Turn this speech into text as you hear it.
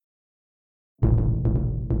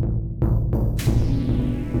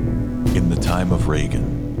time of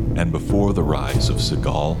Reagan, and before the rise of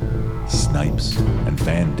Seagal, Snipes, and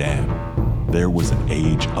Van Damme, there was an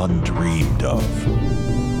age undreamed of.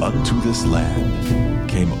 Unto this land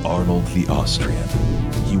came Arnold the Austrian.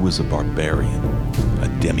 He was a barbarian, a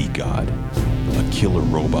demigod, a killer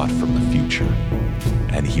robot from the future,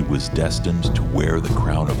 and he was destined to wear the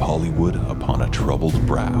crown of Hollywood upon a troubled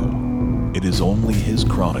brow. It is only his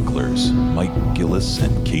chroniclers, Mike Gillis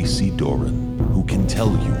and Casey Doran, who can tell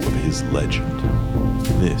you of his legend.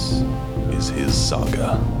 This is his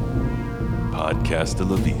saga. Podcast de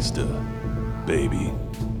la Vista, baby.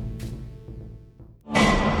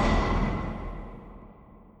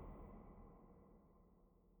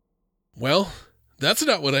 Well, that's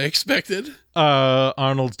not what I expected.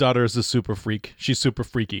 Arnold's daughter is a super freak. She's super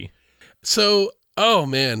freaky. So, oh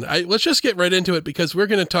man, let's just get right into it because we're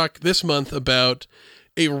going to talk this month about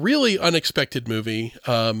a really unexpected movie,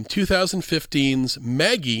 2015's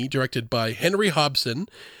Maggie, directed by Henry Hobson.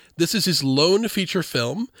 This is his lone feature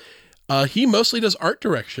film. He mostly does art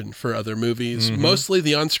direction for other movies, mostly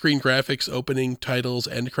the on-screen graphics, opening, titles,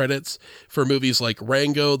 end credits for movies like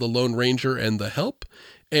Rango, The Lone Ranger, and The Help,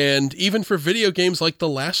 and even for video games like The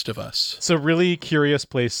Last of Us. It's a really curious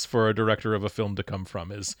place for a director of a film to come from,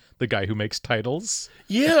 is the guy who makes titles.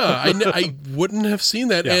 Yeah, I wouldn't have seen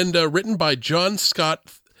that. Yeah. And written by John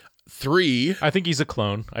Scott III. I think he's a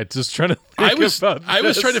clone. I just trying to think I was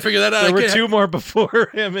trying to figure that out. There were two more before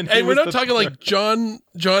him. And we're not talking like John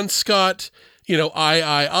Scott,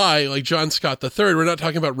 I, like John Scott III. We're not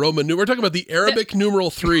talking about Roman numeral. We're talking about the Arabic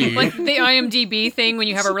numeral 3. Like the IMDb thing when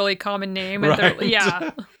you have a really common name. And right.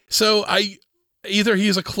 Yeah. So either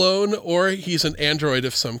he's a clone or he's an android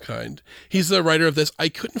of some kind. He's the writer of this. I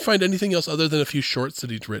couldn't find anything else other than a few shorts that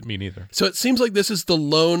he'd written. Me neither. So it seems like this is the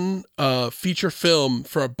lone feature film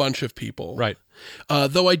for a bunch of people. Right.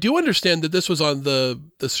 Though I do understand that this was on the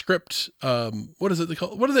script. What is it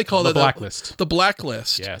called? What do they call that? The blacklist. The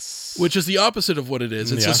blacklist. Yes. Which is the opposite of what it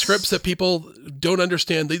is. It's the scripts that people don't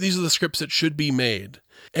understand. These are the scripts that should be made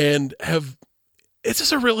and have. It's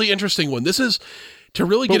just a really interesting one. This is. To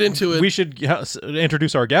really get into it, we should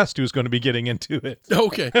introduce our guest who's going to be getting into it.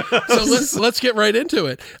 Okay, so let's get right into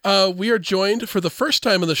it. We are joined for the first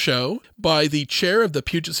time on the show by the chair of the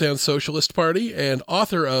Puget Sound Socialist Party and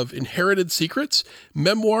author of Inherited Secrets,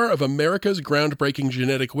 Memoir of America's Groundbreaking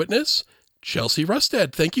Genetic Witness, Chelsea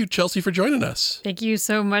Rustad. Thank you, Chelsea, for joining us. Thank you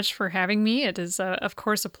so much for having me. It is, of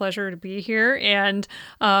course, a pleasure to be here. And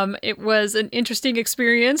it was an interesting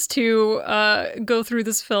experience to go through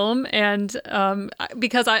this film. And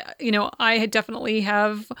because I definitely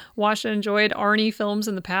have watched and enjoyed Arnie films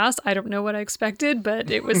in the past. I don't know what I expected, but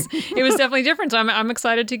it was definitely different. So I'm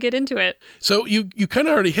excited to get into it. So you kind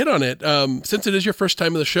of already hit on it. Since it is your first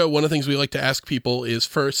time on the show, one of the things we like to ask people is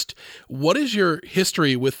first, what is your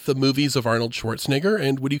history with the movies of Arnold Schwarzenegger,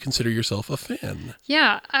 and would you consider yourself a fan?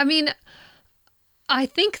 Yeah, I mean, I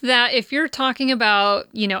think that if you're talking about,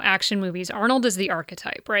 action movies, Arnold is the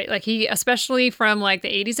archetype, right? Like he, especially from like the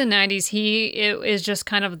 80s and 90s, he is just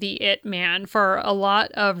kind of the it man for a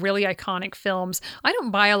lot of really iconic films. I don't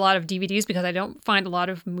buy a lot of DVDs because I don't find a lot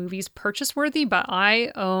of movies purchase worthy, but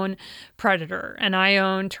I own Predator and I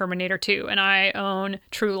own Terminator 2 and I own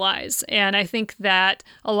True Lies. And I think that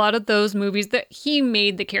a lot of those movies that he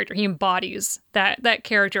made the character, he embodies that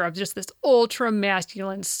character of just this ultra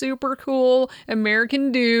masculine, super cool American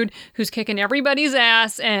dude who's kicking everybody's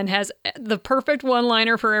ass and has the perfect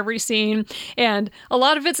one-liner for every scene. And a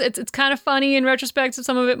lot of it's kind of funny in retrospect. So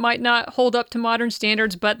some of it might not hold up to modern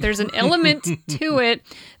standards, but there's an element to it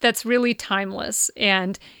that's really timeless.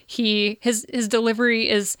 And his delivery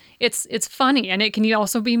is it's funny, and it can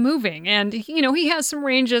also be moving. And he has some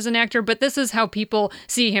range as an actor, but this is how people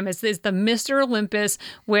see him as the Mr. Olympus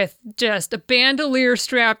with just a bandolier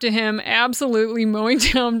strapped to him, absolutely mowing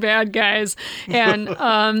down bad guys. And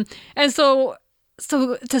so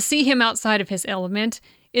to see him outside of his element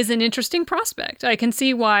is an interesting prospect. I can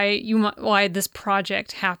see why this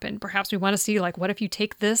project happened. Perhaps we want to see, like, what if you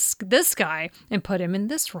take this guy and put him in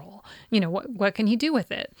this role? What can he do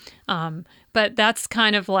with it? But that's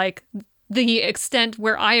kind of like the extent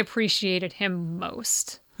where I appreciated him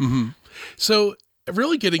most. Mm-hmm. So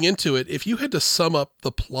really getting into it, if you had to sum up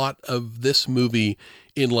the plot of this movie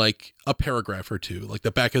in like a paragraph or two, like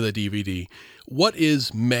the back of the DVD, what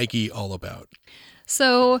is Maggie all about?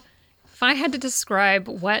 So if I had to describe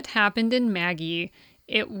what happened in Maggie,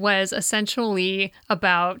 it was essentially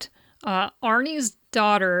about Arnie's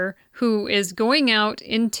daughter who is going out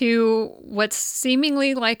into what's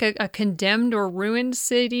seemingly like a condemned or ruined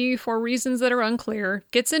city for reasons that are unclear,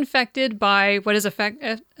 gets infected by what is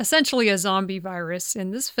essentially a zombie virus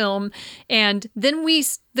in this film. And then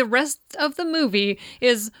the rest of the movie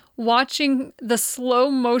is watching the slow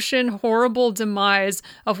motion, horrible demise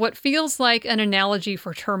of what feels like an analogy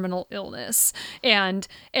for terminal illness. And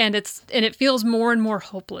it feels more and more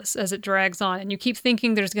hopeless as it drags on. And you keep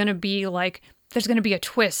thinking there's going to be a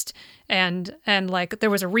twist and like there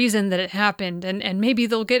was a reason that it happened and maybe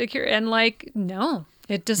they'll get a cure. And like, no,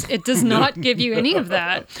 it does not give you any of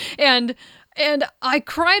that. And I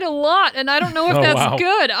cried a lot, and I don't know if that's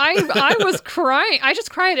good. I was crying. I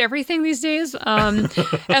just cry at everything these days. And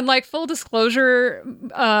like full disclosure,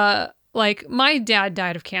 like my dad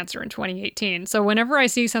died of cancer in 2018. So whenever I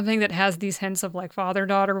see something that has these hints of like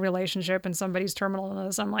father-daughter relationship and somebody's terminal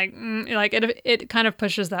illness, I'm like, like it kind of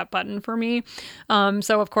pushes that button for me.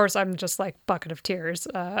 So of course I'm just like bucket of tears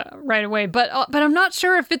right away. But I'm not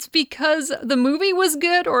sure if it's because the movie was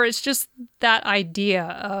good or it's just that idea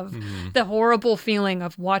of the horrible feeling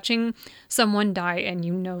of watching someone die and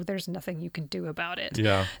you know there's nothing you can do about it.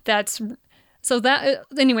 Yeah. So that,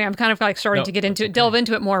 anyway, I'm kind of like starting to get into it, delve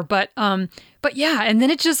into it more, but yeah, and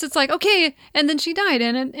then it's like, okay, and then she died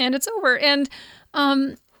and it's over. And,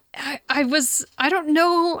 I don't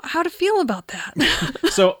know how to feel about that.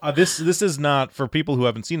 So this is not for people who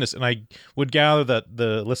haven't seen this. And I would gather that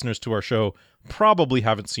the listeners to our show probably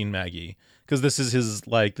haven't seen Maggie, because this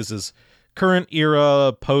is current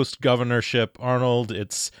era post governorship Arnold.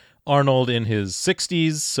 It's Arnold in his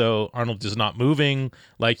 60s, so Arnold is not moving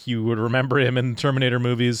like you would remember him in Terminator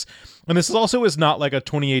movies. And this is not like a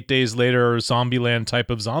 28 Days Later Zombieland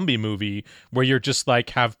type of zombie movie where you're just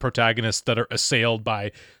like have protagonists that are assailed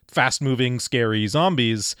by fast-moving, scary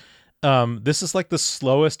zombies. This is like the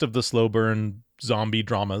slowest of the slow burn zombie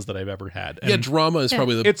dramas that I've ever had. And drama is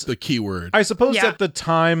probably the key word. I suppose at the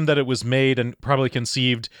time that it was made and probably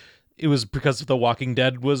conceived, it was because The Walking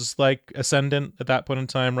Dead was like ascendant at that point in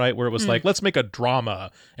time, right? Where it was like, let's make a drama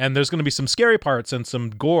and there's going to be some scary parts and some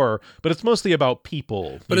gore, but it's mostly about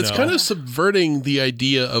people. But it's kind of subverting the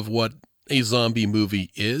idea of what a zombie movie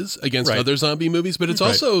is against other zombie movies, but it's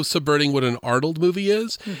also subverting what an Arnold movie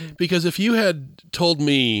is. Because if you had told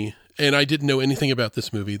me, and I didn't know anything about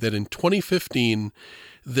this movie, that in 2015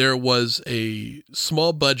 there was a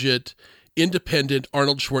small budget, independent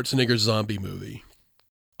Arnold Schwarzenegger zombie movie,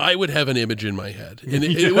 I would have an image in my head. And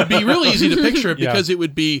it would be really easy to picture it because it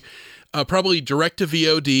would be probably direct to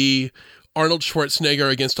VOD, Arnold Schwarzenegger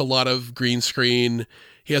against a lot of green screen.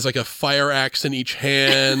 He has like a fire axe in each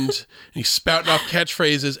hand. And he's spouting off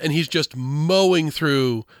catchphrases, and he's just mowing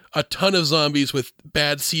through a ton of zombies with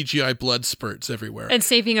bad CGI blood spurts everywhere. And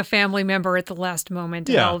saving a family member at the last moment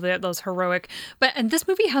and all those heroic. And this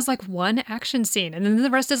movie has like one action scene, and then the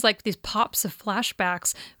rest is like these pops of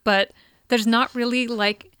flashbacks, but there's not really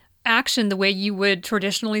like action the way you would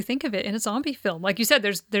traditionally think of it in a zombie film. Like you said,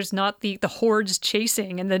 there's not the hordes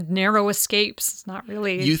chasing and the narrow escapes. It's not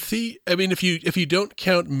really. I mean, if you don't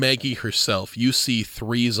count Maggie herself, you see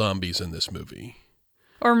 3 zombies in this movie.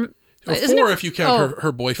 Or 4 if you count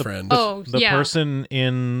her boyfriend. The person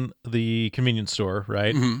in the convenience store,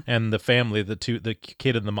 right? And the family, the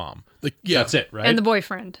kid and the mom. That's it, right? And the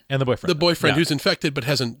boyfriend. The boyfriend who's infected but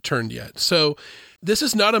hasn't turned yet. So this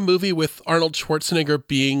is not a movie with Arnold Schwarzenegger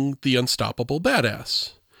being the unstoppable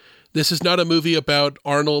badass. This is not a movie about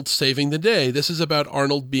Arnold saving the day. This is about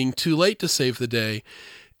Arnold being too late to save the day.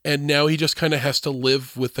 And now he just kind of has to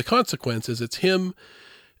live with the consequences. It's him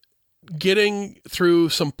getting through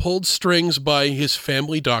some pulled strings by his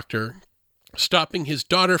family doctor, stopping his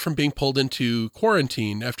daughter from being pulled into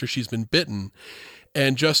quarantine after she's been bitten,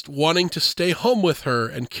 and just wanting to stay home with her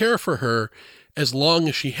and care for her as long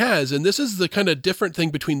as she has. And this is the kind of different thing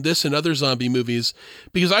between this and other zombie movies,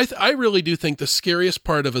 because I really do think the scariest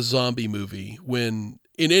part of a zombie movie, when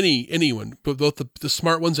in anyone, both the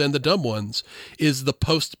smart ones and the dumb ones, is the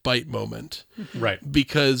post-bite moment. Right.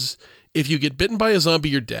 Because if you get bitten by a zombie,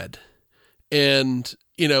 you're dead. And,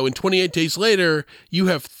 in 28 Days Later, you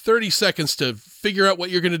have 30 seconds to figure out what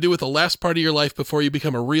you're going to do with the last part of your life before you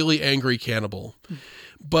become a really angry cannibal.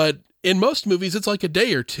 But in most movies, it's like a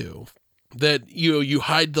day or two that, you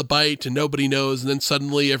hide the bite and nobody knows. And then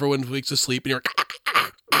suddenly everyone wakes asleep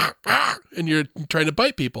and you're trying to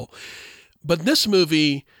bite people. But in this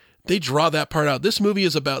movie, they draw that part out. This movie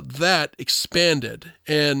is about that expanded.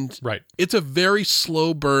 And it's a very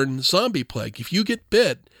slow burn zombie plague. If you get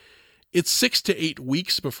bit, it's 6 to 8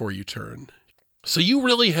 weeks before you turn. So you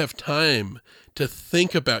really have time to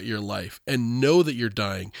think about your life and know that you're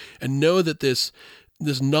dying and know that this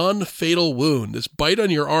non-fatal wound, this bite on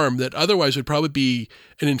your arm that otherwise would probably be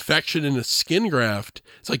an infection and a skin graft.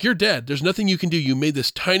 It's like, you're dead. There's nothing you can do. You made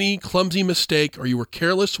this tiny, clumsy mistake, or you were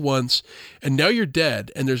careless once, and now you're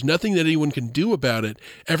dead, and there's nothing that anyone can do about it.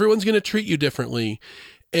 Everyone's going to treat you differently.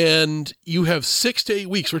 And you have 6 to 8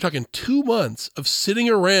 weeks, we're talking 2 months of sitting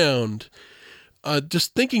around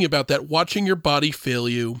just thinking about that, watching your body fail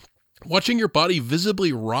you, watching your body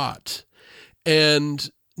visibly rot, and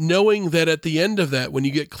knowing that at the end of that, when you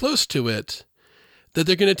get close to it, that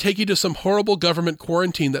they're going to take you to some horrible government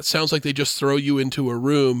quarantine that sounds like they just throw you into a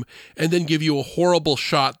room and then give you a horrible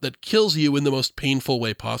shot that kills you in the most painful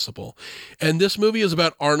way possible. And this movie is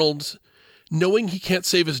about Arnold knowing he can't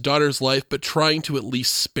save his daughter's life, but trying to at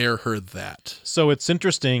least spare her that. So it's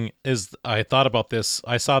interesting, is I thought about this.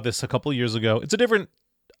 I saw this a couple years ago. It's a different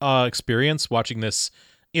experience watching this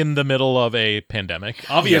in the middle of a pandemic.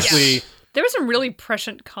 Obviously... Yes. There was some really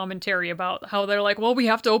prescient commentary about how they're like, well, we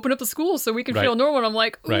have to open up the schools so we can feel normal. And I'm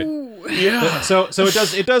like, ooh. Right. Yeah. So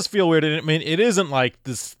it does feel weird. And I mean, it isn't like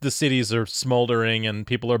this, the cities are smoldering and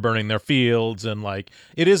people are burning their fields, and like,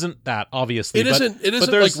 it isn't that, obviously. It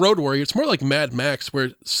isn't like Road Warrior. It's more like Mad Max,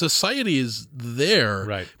 where society is there,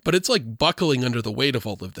 right, but it's like buckling under the weight of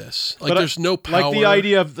all of this. Like, there's no power. Like the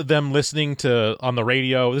idea of them listening to on the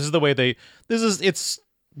radio. This is the way it's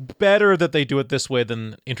better that they do it this way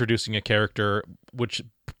than introducing a character, which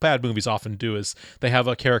bad movies often do, is they have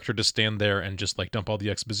a character to stand there and just like dump all the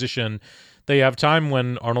exposition. They have time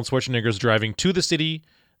when Arnold Schwarzenegger is driving to the city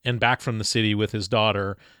and back from the city with his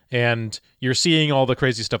daughter, and you're seeing all the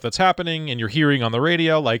crazy stuff that's happening, and you're hearing on the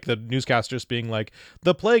radio like the newscasters being like,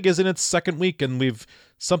 the plague is in its 2nd week and we've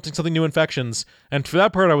something new infections. And for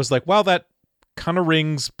that part I was like, wow, that kind of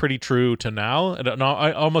rings pretty true to now. And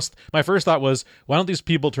my first thought was, why don't these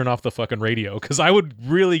people turn off the fucking radio? Because I would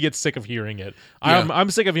really get sick of hearing it. Yeah. I'm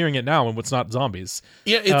sick of hearing it now when it's not zombies.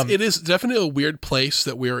 Yeah, it is definitely a weird place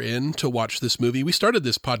that we're in to watch this movie. We started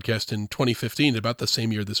this podcast in 2015, about the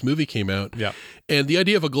same year this movie came out. Yeah. And the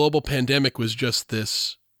idea of a global pandemic was just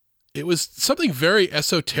this, it was something very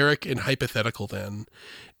esoteric and hypothetical then.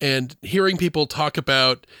 And hearing people talk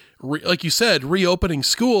about, like you said, reopening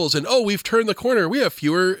schools and, we've turned the corner. We have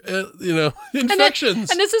fewer, infections.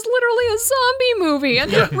 And this is literally a zombie movie. And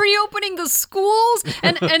they're reopening the schools.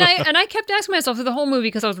 And I kept asking myself through the whole movie,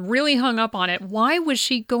 because I was really hung up on it, why was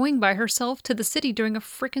she going by herself to the city during a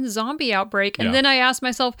freaking zombie outbreak? And then I asked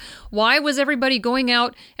myself, why was everybody going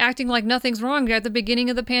out acting like nothing's wrong at the beginning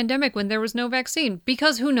of the pandemic when there was no vaccine?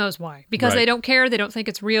 Because who knows why? Because they don't care. They don't think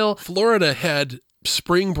it's real. Florida had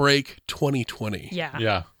spring break 2020.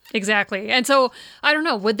 Yeah. Exactly. And so, I don't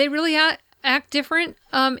know, would they really act different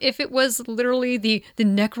if it was literally the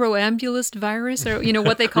necroambulist virus, or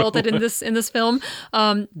what they called it in this film?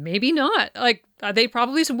 Maybe not. Like, they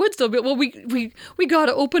probably would still be, well, we got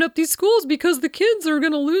to open up these schools because the kids are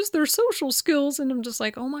going to lose their social skills. And I'm just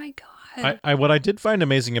like, oh my God. What I did find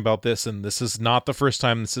amazing about this, and this is not the first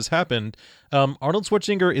time this has happened, Arnold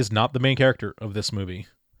Schwarzenegger is not the main character of this movie.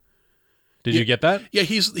 Did you get that? Yeah,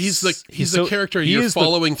 he's the character you're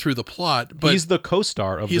following through the plot, but he's the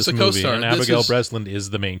co-star of this movie, and Abigail Breslin is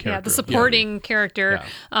the main character. Yeah, the supporting character.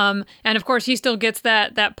 Yeah. And of course, he still gets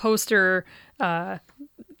that poster,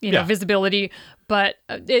 visibility. But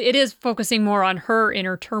it is focusing more on her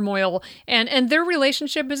inner turmoil, and their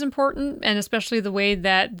relationship is important, and especially the way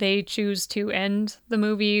that they choose to end the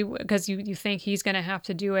movie, because you think he's going to have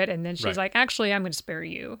to do it, and then she's like, actually, I'm going to spare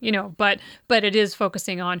you, But it is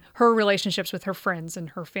focusing on her relationships with her friends and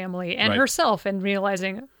her family and herself, and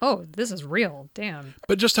realizing, oh, this is real, damn.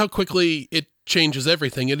 But just how quickly it changes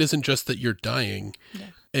everything. It isn't just that you're dying;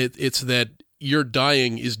 it's that your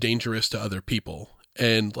dying is dangerous to other people.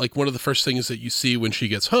 And like one of the first things that you see when she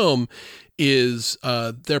gets home is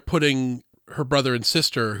they're putting her brother and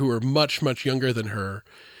sister, who are much, much younger than her,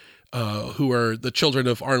 who are the children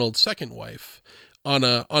of Arnold's second wife, in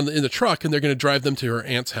the truck, and they're going to drive them to her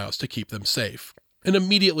aunt's house to keep them safe. And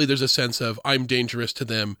immediately there's a sense of, I'm dangerous to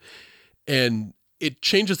them. And it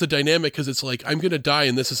changes the dynamic, because it's like, I'm going to die,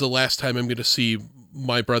 and this is the last time I'm going to see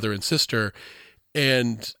my brother and sister.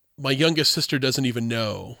 And my youngest sister doesn't even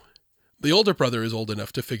know. The older brother is old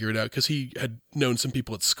enough to figure it out, because he had known some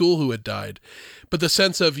people at school who had died. But the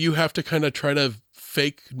sense of, you have to kind of try to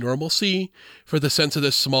fake normalcy for the sense of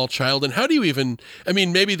this small child. And how do you even,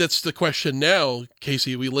 maybe that's the question now,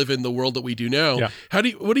 Casey, we live in the world that we do now. Yeah.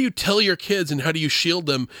 What do you tell your kids, and how do you shield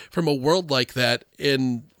them from a world like that,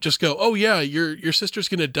 and just go, oh yeah, your sister's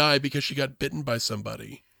going to die because she got bitten by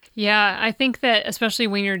somebody? Yeah, I think that especially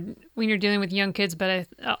when you're dealing with young kids, but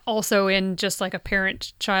also in just like a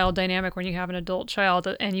parent-child dynamic when you have an adult child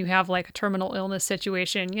and you have like a terminal illness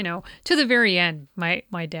situation, to the very end,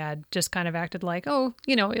 my dad just kind of acted like, oh,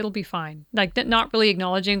 it'll be fine. Like not really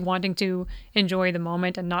acknowledging, wanting to enjoy the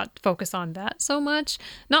moment and not focus on that so much.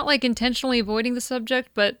 Not like intentionally avoiding the subject,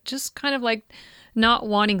 but just kind of like not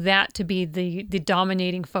wanting that to be the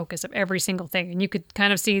dominating focus of every single thing. And you could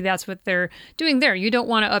kind of see that's what they're doing there. You don't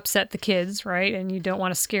want to upset the kids, right? And you don't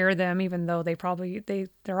want to scare them, even though they're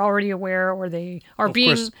already aware, or they are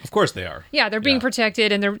Of course they are. Yeah, they're being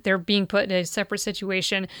protected and they're being put in a separate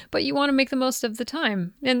situation, but you want to make the most of the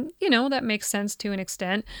time. And, that makes sense to an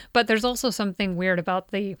extent. But there's also something weird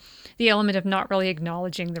about the element of not really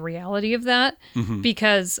acknowledging the reality of that,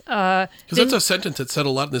 because that's a sentence that's said a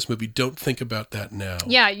lot in this movie. Don't think about that now.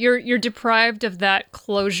 Yeah, you're deprived of that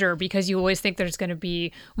closure because you always think there's going to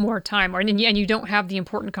be more time, and you don't have the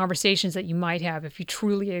important conversations that you might have if you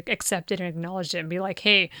truly accepted and acknowledged it and be like,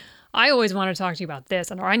 hey, I always want to talk to you about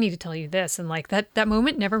this, or I need to tell you this, and like that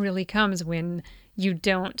moment never really comes when you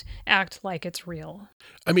don't act like it's real.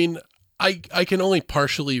 I mean, I can only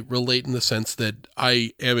partially relate in the sense that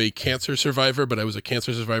I am a cancer survivor, but I was a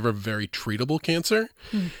cancer survivor of very treatable cancer.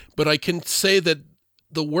 But I can say that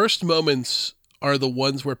the worst moments are the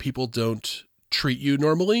ones where people don't treat you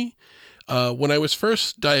normally. When I was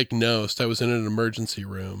first diagnosed, I was in an emergency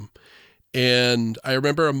room. And I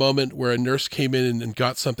remember a moment where a nurse came in and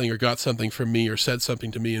got something from me or said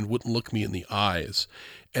something to me and wouldn't look me in the eyes.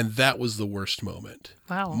 And that was the worst moment.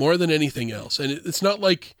 Wow. More than anything else. And it's not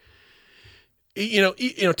like,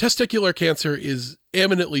 testicular cancer is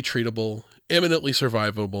eminently treatable, eminently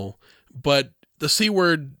survivable, but the C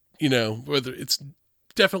word, whether it's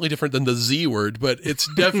definitely different than the Z word, but it's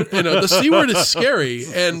definitely, the C word is scary,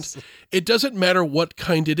 and it doesn't matter what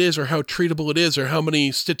kind it is or how treatable it is or how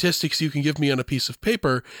many statistics you can give me on a piece of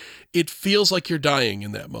paper. It feels like you're dying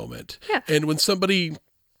in that moment. Yeah. And when somebody,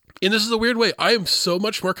 and this is a weird way, I am so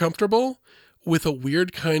much more comfortable with a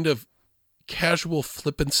weird kind of casual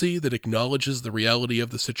flippancy that acknowledges the reality of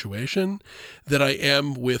the situation that I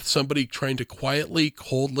am with somebody trying to quietly,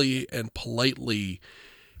 coldly, and politely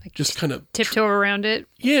just kind of tiptoe around it.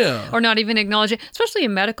 Yeah. Or not even acknowledge it. Especially a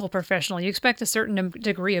medical professional. You expect a certain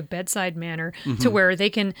degree of bedside manner to where they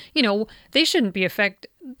can, they shouldn't be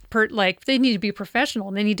they need to be professional,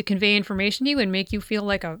 and they need to convey information to you and make you feel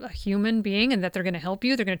like a human being, and that they're going to help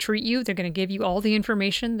you, they're going to treat you, they're going to give you all the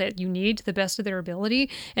information that you need to the best of their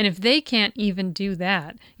ability. And if they can't even do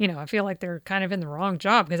that, I feel like they're kind of in the wrong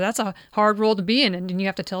job, because that's a hard role to be in. And you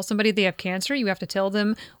have to tell somebody they have cancer, you have to tell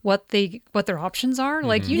them what their options are.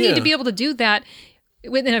 Like, you need to be able to do that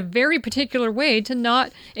within a very particular way to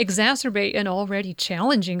not exacerbate an already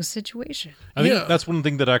challenging situation. I think that's one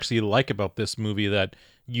thing that I actually like about this movie, that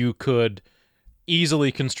you could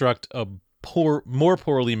easily construct a more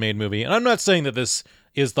poorly made movie. And I'm not saying that this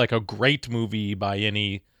is like a great movie by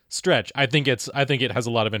any stretch. I think it has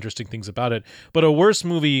a lot of interesting things about it. But a worse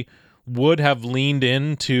movie would have leaned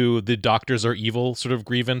into the doctors are evil sort of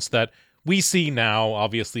grievance that we see now,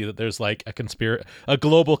 obviously, that there's like a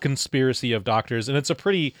global conspiracy of doctors, and it's a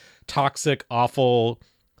pretty toxic, awful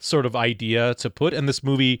sort of idea to put, and this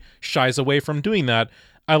movie shies away from doing that.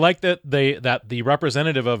 I like that the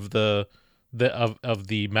representative of the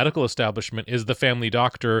medical establishment is the family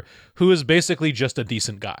doctor, who is basically just a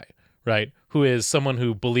decent guy, right? Who is someone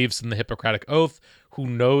who believes in the Hippocratic Oath, who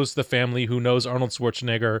knows the family, who knows Arnold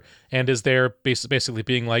Schwarzenegger, and is there basically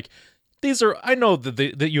being like, I know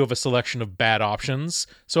that you have a selection of bad options,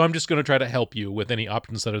 so I'm just going to try to help you with any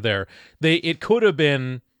options that are there. It could have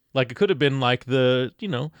been like the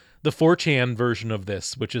 4chan version of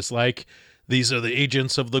this, which is like, these are the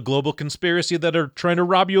agents of the global conspiracy that are trying to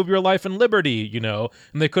rob you of your life and liberty, and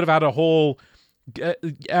they could have had a whole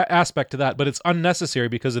aspect to that, but it's unnecessary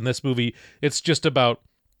because in this movie, it's just about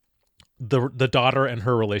the daughter and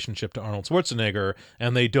her relationship to Arnold Schwarzenegger,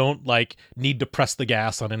 and they don't need to press the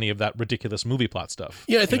gas on any of that ridiculous movie plot stuff.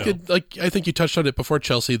 Yeah, I think I think you touched on it before,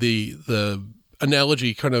 Chelsea. The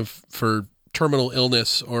analogy kind of for terminal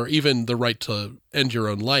illness, or even the right to end your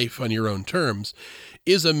own life on your own terms,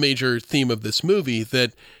 is a major theme of this movie,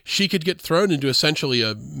 that she could get thrown into essentially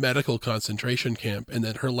a medical concentration camp, and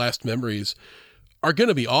that her last memories are going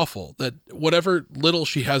to be awful, that whatever little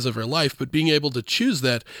she has of her life, but being able to choose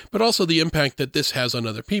that, but also the impact that this has on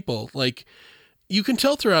other people. Like, you can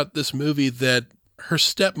tell throughout this movie that her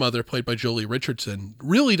stepmother, played by Jolie Richardson,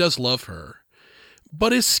 really does love her,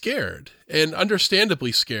 but is scared, and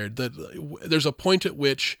understandably scared, that there's a point at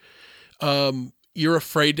which you're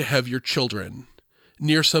afraid to have your children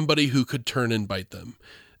near somebody who could turn and bite them.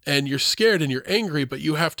 and you're scared and you're angry, but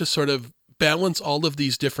you have to sort of balance all of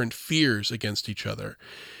these different fears against each other.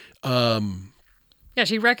 Yeah,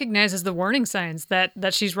 she recognizes the warning signs that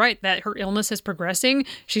she's right, that her illness is progressing.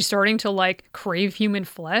 She's starting to like crave human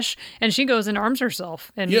flesh, and she goes and arms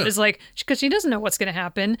herself and is like, because she doesn't know what's going to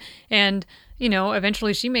happen. And, you know,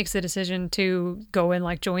 eventually she makes the decision to go and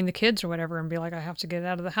like join the kids or whatever and be like, I have to get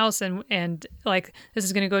out of the house and like, this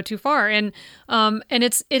is going to go too far. And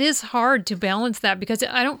it is hard to balance that, because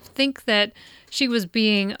I don't think that she was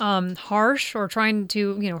being harsh or trying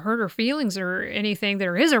to, you know, hurt her feelings or anything.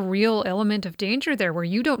 There is a real element of danger there where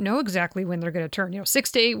you don't know exactly when they're going to turn. You know,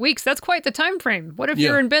 6 to 8 weeks, that's quite the time frame. What if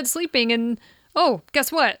you're in bed sleeping and, oh,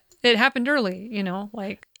 guess what? It happened early, you know,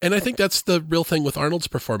 like. And I think that's the real thing with Arnold's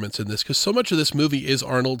performance in this, because so much of this movie is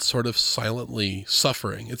Arnold sort of silently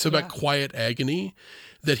suffering. It's about quiet agony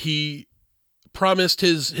that he promised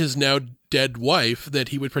his now dead wife that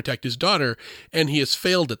he would protect his daughter, and he has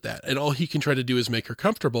failed at that. And all he can try to do is make her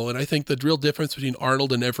comfortable. And I think the real difference between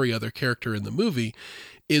Arnold and every other character in the movie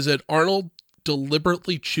is that Arnold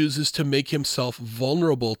deliberately chooses to make himself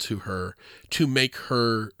vulnerable to her to make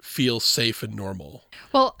her feel safe and normal.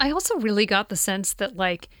 Well, I also really got the sense that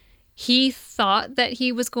like he thought that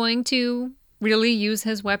he was going to really use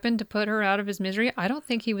his weapon to put her out of his misery. I don't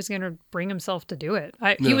think he was going to bring himself to do it.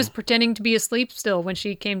 He was pretending to be asleep still when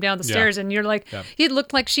she came down the stairs, and you're like, he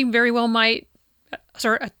looked like she very well might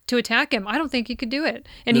start to attack him. I don't think he could do it.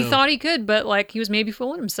 And he thought he could, but like he was maybe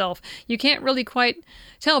fooling himself. You can't really quite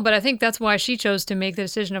tell, but I think that's why she chose to make the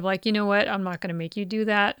decision of like, you know what, I'm not going to make you do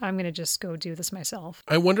that. I'm going to just go do this myself.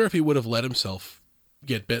 I wonder if he would have let himself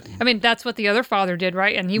get bitten. I mean, that's what the other father did,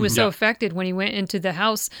 right? And he was so affected when he went into the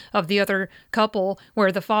house of the other couple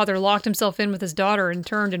where the father locked himself in with his daughter and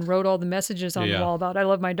turned and wrote all the messages on the wall about, I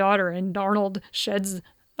love my daughter. And Arnold sheds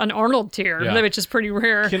an Arnold tear, which is pretty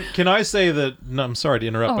rare. Can I say that, no, I'm sorry to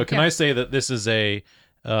interrupt, but can I say that this is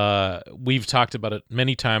we've talked about it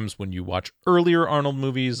many times when you watch earlier Arnold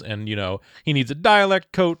movies, and, you know, he needs a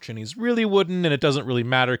dialect coach and he's really wooden and it doesn't really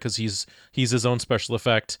matter because he's his own special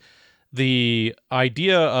effect. The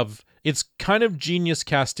idea of it's kind of genius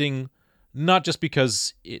casting, not just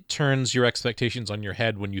because it turns your expectations on your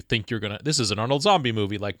head when you think this is an Arnold zombie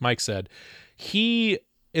movie, like Mike said. He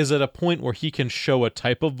is at a point where he can show a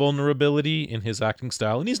type of vulnerability in his acting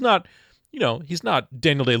style. And he's not, you know, he's not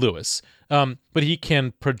Daniel Day-Lewis, but he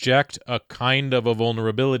can project a kind of a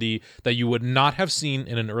vulnerability that you would not have seen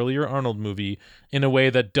in an earlier Arnold movie in a way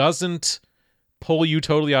that doesn't pull you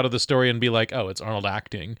totally out of the story and be like, oh, it's Arnold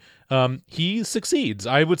acting. He succeeds.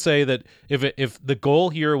 I would say that if the goal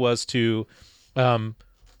here was to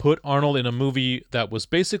put Arnold in a movie that was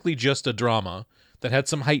basically just a drama that had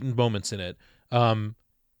some heightened moments in it,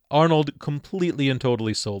 Arnold completely and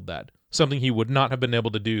totally sold that. Something he would not have been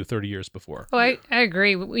able to do 30 years before. Oh, I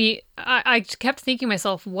agree. I kept thinking to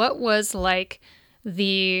myself, what was like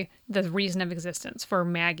the reason of existence for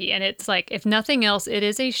Maggie? And it's like, if nothing else, it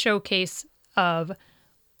is a showcase of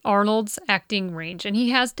Arnold's acting range, and he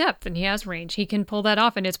has depth and he has range. He can pull that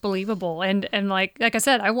off, and it's believable. And like I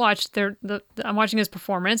said, I watched I'm watching his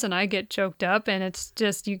performance, and I get choked up, and it's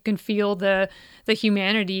just you can feel the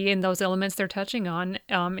humanity in those elements they're touching on,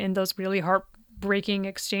 in those really heartbreaking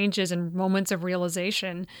exchanges and moments of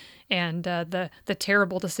realization, and the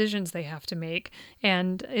terrible decisions they have to make.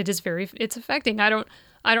 And it's affecting.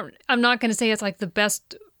 I'm not going to say it's like the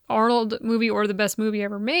best Arnold movie or the best movie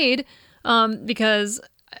ever made, because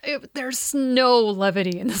there's no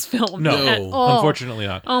levity in this film. No, at all. Unfortunately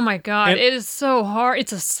not. Oh my God, it is so hard.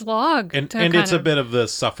 It's a slog. And it's a bit of the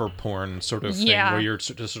suffer porn sort of thing where you're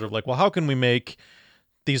just sort of like, well, how can we make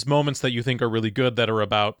these moments that you think are really good that are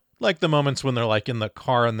about, like the moments when they're like in the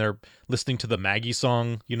car and they're listening to the Maggie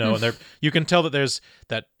song, you know, and you can tell that there's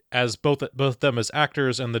that, as both them as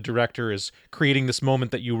actors and the director is creating this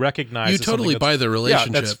moment that you recognize. You totally buy the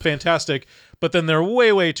relationship. Yeah, that's fantastic. But then there are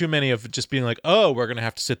way, way too many of just being like, oh, we're going to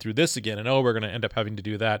have to sit through this again, and oh, we're going to end up having to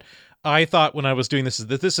do that. I thought when I was doing this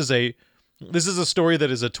that this is a story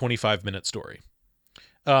that is a 25-minute story.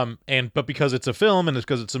 But because it's a film and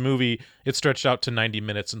because it's a movie, it's stretched out to 90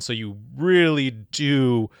 minutes, and so we really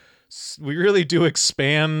do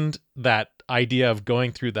expand that idea of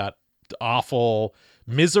going through that awful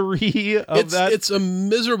misery of that. It's a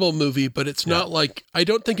miserable movie, but it's not like, I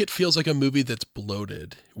don't think it feels like a movie that's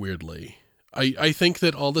bloated, weirdly. I think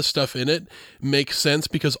that all the stuff in it makes sense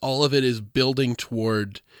because all of it is building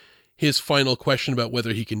toward his final question about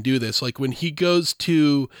whether he can do this. Like when he goes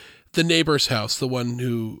to the neighbor's house, the one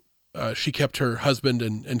who she kept her husband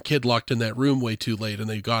and kid locked in that room way too late and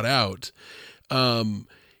they got out.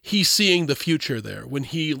 he's seeing the future there. When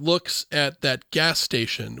he looks at that gas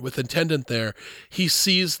station with attendant there, he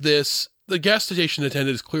sees this. The gas station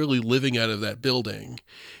attendant is clearly living out of that building.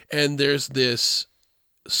 And there's this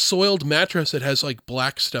soiled mattress that has like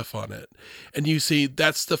black stuff on it. And you see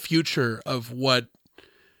that's the future of what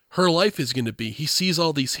her life is going to be. He sees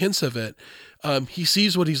all these hints of it. He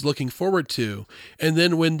sees what he's looking forward to. And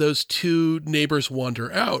then when those two neighbors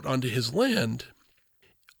wander out onto his land,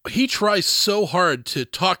 he tries so hard to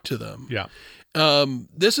talk to them. Yeah.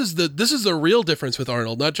 This is the real difference with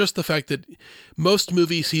Arnold, not just the fact that most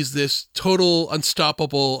movies he's this total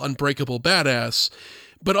unstoppable, unbreakable badass,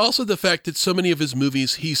 but also the fact that so many of his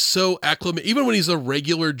movies he's so acclimated. Even when he's a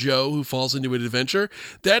regular Joe who falls into an adventure,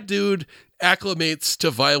 that dude acclimates to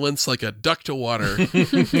violence like a duck to water,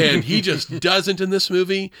 and he just doesn't in this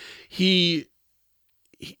movie. He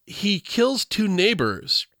kills two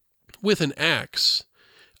neighbors with an axe.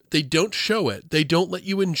 They don't show it. They don't let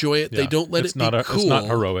you enjoy it. They don't let it be cool. It's not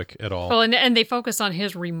heroic at all. Well, and they focus on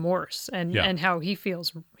his remorse and how he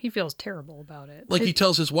feels terrible about it. Like he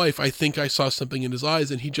tells his wife, I think I saw something in his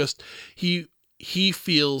eyes, and he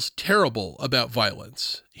feels terrible about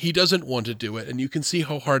violence. He doesn't want to do it, and you can see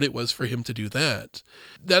how hard it was for him to do that.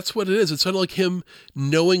 That's what it is. It's sort of like him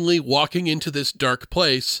knowingly walking into this dark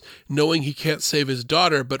place, knowing he can't save his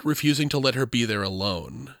daughter, but refusing to let her be there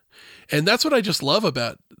alone. And that's what I just love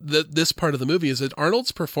about this part of the movie, is that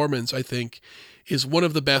Arnold's performance, I think, is one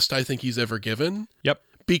of the best I think he's ever given. Yep.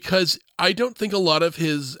 Because I don't think a lot of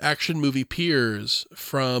his action movie peers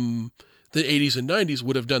from the 80s and 90s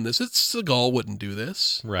would have done this. Seagal wouldn't do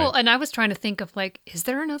this. Right. Well, and I was trying to think of like, is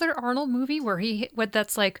there another Arnold movie where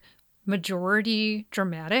that's like majority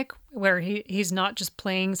dramatic, where he's not just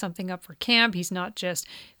playing something up for camp, he's not just,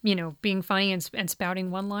 being funny and spouting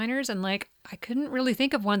one-liners, and like I couldn't really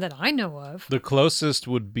think of one that I know of. The closest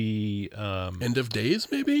would be End of Days,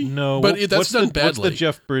 maybe? No, but that's done badly. What's the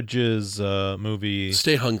Jeff Bridges movie?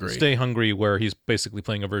 Stay Hungry, where he's basically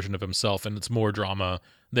playing a version of himself, and it's more drama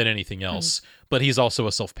than anything else. But he's also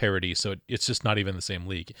a self-parody, so it's just not even the same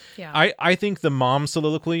league. Yeah. I think the mom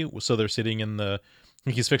soliloquy, so they're sitting in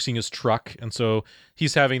he's fixing his truck, and so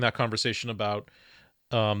he's having that conversation about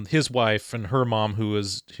his wife and her mom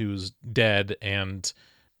who's dead, and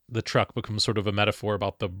the truck becomes sort of a metaphor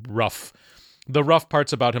about the rough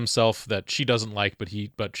parts about himself that she doesn't like,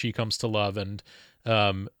 but she comes to love, and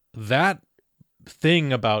that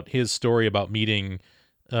thing about his story about meeting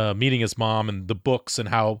his mom and the books and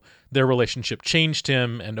how their relationship changed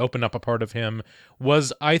him and opened up a part of him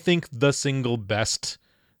was, I think, the single best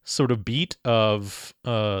sort of beat of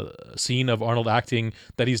scene of Arnold acting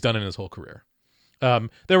that he's done in his whole career.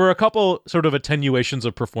 There were a couple sort of attenuations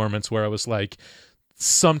of performance where I was like,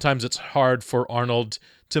 sometimes it's hard for Arnold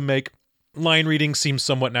to make line reading seem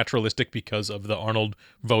somewhat naturalistic because of the Arnold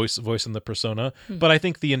voice in the persona. But I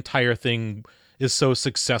think the entire thing is so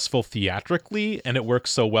successful theatrically, and it works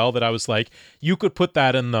so well that I was like, you could put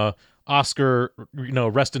that in the Oscar,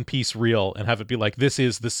 rest in peace reel and have it be like, this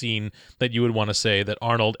is the scene that you would want to say that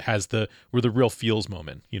Arnold has were the real feels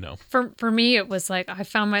moment, For me, it was like, I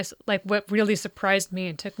found what really surprised me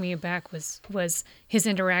and took me aback was his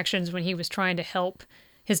interactions when he was trying to help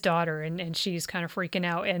his daughter and she's kind of freaking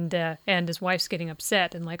out and his wife's getting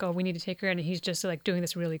upset and like, oh, we need to take her in, and he's just like doing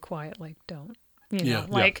this really quiet, like, don't.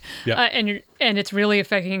 And it's really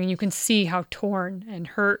affecting, and you can see how torn and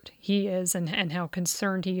hurt he is and how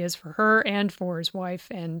concerned he is for her and for his wife.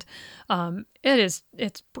 And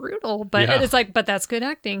it's brutal, but it's like, but that's good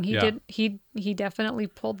acting. He definitely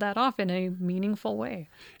pulled that off in a meaningful way.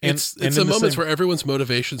 It's the moments where everyone's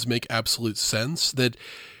motivations make absolute sense, that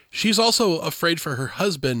she's also afraid for her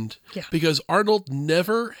husband because Arnold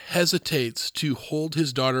never hesitates to hold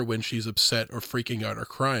his daughter when she's upset or freaking out or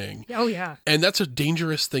crying. Oh, yeah. And that's a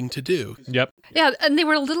dangerous thing to do. Yep. Yeah, and they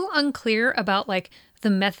were a little unclear about, like, the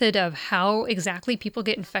method of how exactly people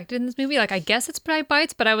get infected in this movie. Like, I guess it's by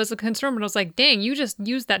bites, but I was concerned when I was like, dang, you just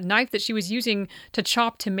used that knife that she was using to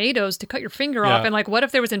chop tomatoes to cut your finger off. And, like, what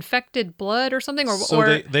if there was infected blood or something?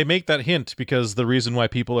 They make that hint because the reason why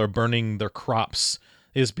people are burning their crops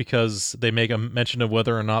is because they make a mention of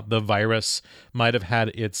whether or not the virus might have had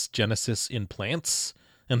its genesis in plants.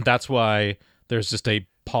 And that's why there's just a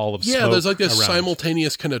pall of smoke. Yeah, there's like this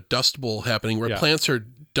simultaneous kind of dust bowl happening where plants are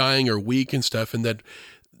dying or weak and stuff. And that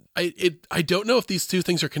I don't know if these two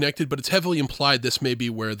things are connected, but it's heavily implied this may be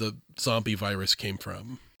where the zombie virus came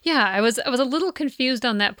from. Yeah, I was a little confused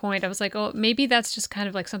on that point. I was like, oh, maybe that's just kind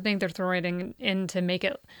of like something they're throwing in to make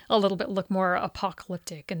it a little bit look more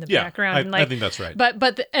apocalyptic in the background. And I think that's right.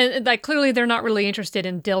 But like clearly they're not really interested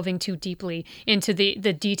in delving too deeply into the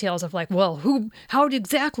details of like, well, how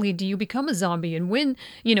exactly do you become a zombie, and when,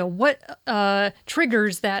 what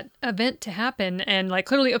triggers that event to happen? And like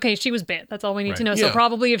clearly, okay, she was bit. That's all we need to know. So Yeah.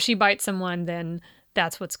 probably if she bites someone, then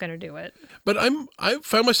that's what's going to do it. But I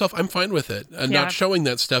found myself, I'm fine with it and Yeah. not showing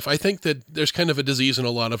that stuff. I think that there's kind of a disease in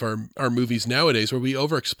a lot of our movies nowadays where we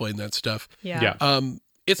over-explain that stuff. Yeah.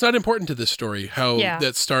 It's not important to this story how Yeah.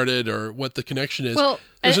 that started or what the connection is. Well,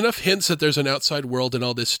 there's enough hints that there's an outside world and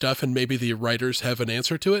all this stuff, and maybe the writers have an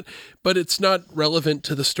answer to it, but it's not relevant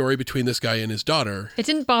to the story between this guy and his daughter. It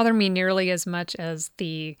didn't bother me nearly as much as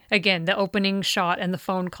the opening shot and the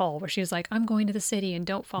phone call where she's like, I'm going to the city and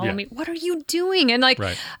don't follow Yeah. me. What are you doing? And like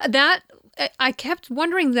Right. that, I kept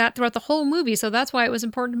wondering that throughout the whole movie. So that's why it was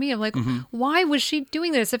important to me. I'm like, why was she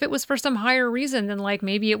doing this? If it was for some higher reason, then like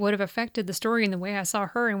maybe it would have affected the story and the way I saw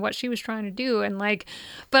her and what she was trying to do. And like,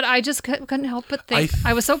 but I just couldn't help but think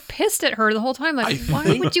I was so pissed at her the whole time. Like,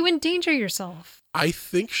 why would you endanger yourself? I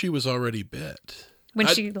think she was already bit. When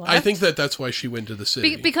I, she left? I think that's why she went to the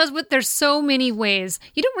city. Because there's so many ways.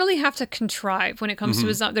 You don't really have to contrive when it comes to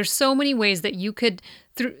a zombie. There's so many ways that you could,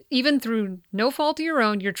 through no fault of your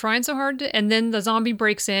own, you're trying so hard to, and then the zombie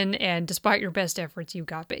breaks in, and despite your best efforts, you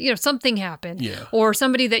got bit. Something happened. Yeah. Or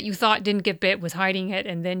somebody that you thought didn't get bit was hiding it,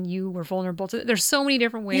 and then you were vulnerable to it. There's so many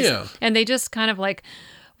different ways. Yeah. And they just kind of like,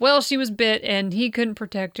 well, she was bit and he couldn't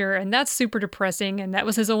protect her, and that's super depressing, and that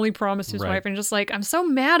was his only promise to his Right. wife, and just like, I'm so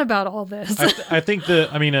mad about all this. I think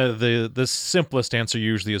the simplest answer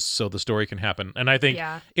usually is so the story can happen, and I think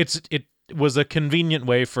Yeah. it was a convenient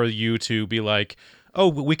way for you to be like, oh,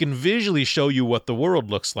 we can visually show you what the world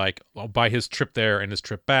looks like by his trip there and his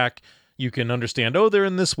trip back. You can understand, oh, they're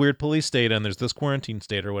in this weird police state and there's this quarantine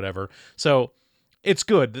state or whatever. So it's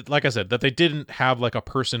good, like I said, that they didn't have like a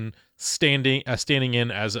person standing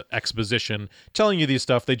in as exposition telling you these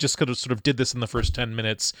stuff. They just could have sort of did this in the first 10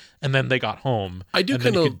 minutes and then they got home. I do and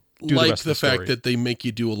then kind you of could do like rest of the fact story. that they make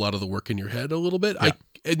you do a lot of the work in your head a little bit. Yeah.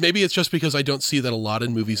 And maybe it's just because I don't see that a lot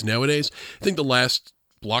in movies nowadays. I think the last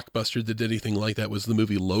blockbuster that did anything like that was the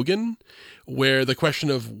movie Logan, where the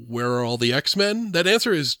question of where are all the X-Men, that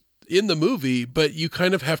answer is in the movie, but you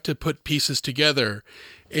kind of have to put pieces together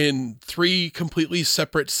in 3 completely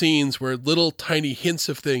separate scenes where little tiny hints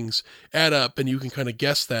of things add up and you can kind of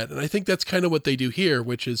guess that. And I think that's kind of what they do here,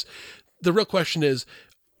 which is the real question is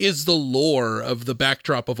the lore of the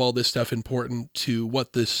backdrop of all this stuff important to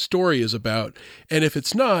what this story is about? And if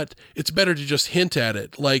it's not, it's better to just hint at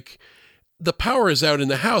it. Like, the power is out in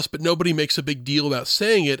the house, but nobody makes a big deal about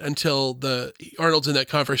saying it until Arnold's in that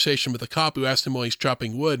conversation with the cop who asked him while he's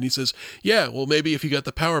chopping wood. And he says, yeah, well, maybe if you got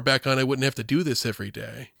the power back on, I wouldn't have to do this every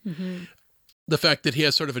day. Mm-hmm. The fact that he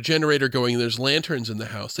has sort of a generator going and there's lanterns in the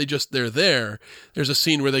house, they're there. There's a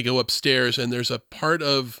scene where they go upstairs and there's a part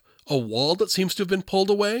of a wall that seems to have been pulled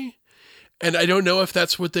away. And I don't know if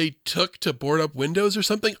that's what they took to board up windows or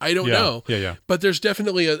something. I don't know. Yeah. But there's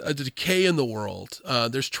definitely a decay in the world.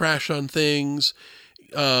 There's trash on things,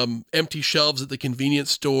 empty shelves at the convenience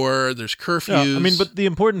store. There's curfews. Yeah, I mean, but the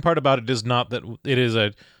important part about it is not that it is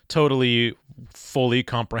a totally fully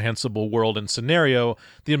comprehensible world and scenario.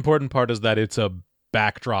 The important part is that it's a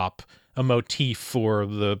backdrop, a motif for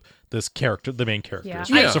this character, the main characters.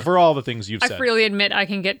 Yeah. Right? Yeah. So for all the things you've I said. freely admit I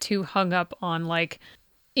can get too hung up on like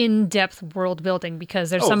in-depth world building because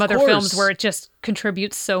there's Oh, some of other course. films where it just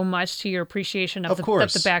contributes so much to your appreciation of, Of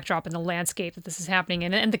course. the backdrop and the landscape that this is happening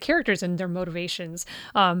and the characters and their motivations.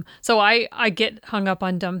 So I get hung up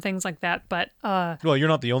on dumb things like that, but Well, you're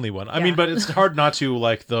not the only one. I Yeah. mean, but it's hard not to.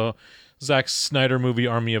 Like the Zack Snyder movie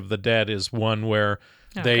Army of the Dead is one where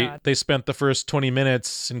Oh, they God. they spent the first 20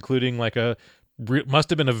 minutes, including like must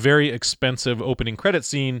have been a very expensive opening credit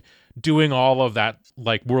scene, doing all of that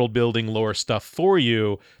like world building lore stuff for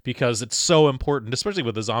you because it's so important, especially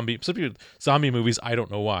with zombie movies. I don't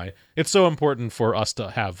know why it's so important for us to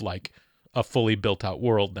have like a fully built out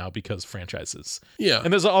world now because franchises. Yeah.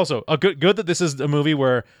 And there's also a good that this is a movie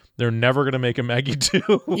where they're never going to make a Maggie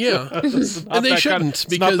 2. Yeah. It's not And they that shouldn't, it's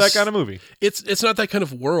because not that kind of movie. It's not that kind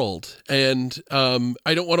of world. And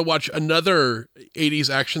I don't want to watch another 80s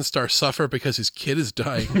action star suffer because his kid is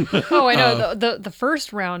dying. oh, I know the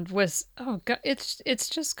first round was God, it's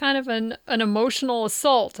just kind of an emotional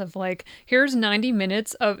assault of like, here's 90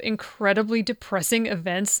 minutes of incredibly depressing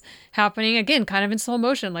events happening again, kind of in slow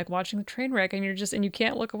motion, like watching the train wreck, and and you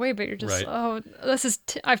can't look away, but you're just, Right. oh, this is,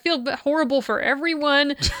 I feel horrible for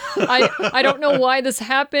everyone. I don't know why this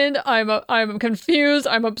happened. I'm confused.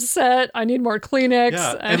 I'm upset. I need more Kleenex.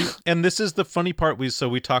 Yeah, and this is the funny part.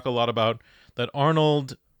 We talk a lot about that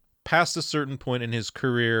Arnold, past a certain point in his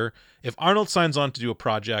career, if Arnold signs on to do a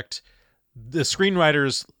project, the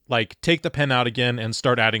screenwriters like take the pen out again and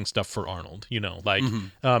start adding stuff for Arnold.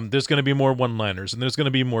 There's going to be more one-liners, and there's going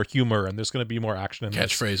to be more humor, and there's going to be more action in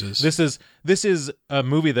Catchphrases. This is a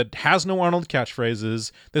movie that has no Arnold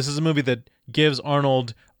catchphrases. This is a movie that gives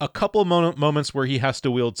Arnold a couple moments where he has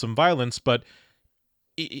to wield some violence, but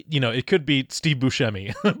it could be Steve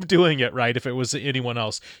Buscemi doing it, right? If it was anyone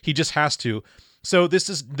else, he just has to. So this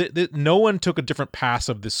is no one took a different pass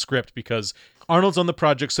of this script because Arnold's on the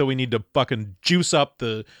project, so we need to fucking juice up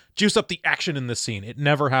the action in this scene. It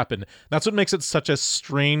never happened. That's what makes it such a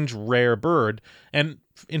strange, rare bird. And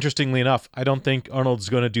interestingly enough, I don't think Arnold's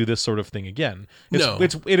going to do this sort of thing again.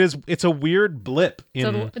 It's a weird blip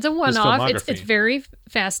in it's a one-off. his filmography. It's very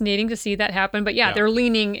fascinating to see that happen. But yeah, they're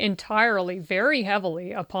leaning entirely, very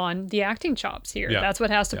heavily upon the acting chops here. Yeah. That's what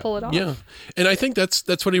has to pull it off. Yeah. And I think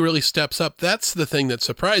that's when he really steps up. That's the thing that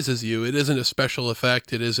surprises you. It isn't a special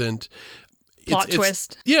effect. It isn't Plot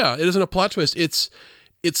twist. Yeah, it isn't a plot twist. It's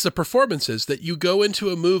the performances that you go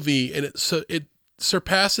into a movie and it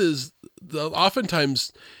surpasses the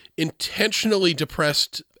oftentimes intentionally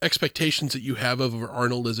depressed expectations that you have of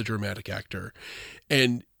Arnold as a dramatic actor.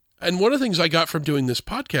 And one of the things I got from doing this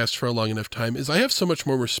podcast for a long enough time is I have so much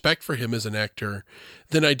more respect for him as an actor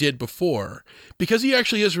than I did before, because he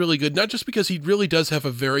actually is really good, not just because he really does have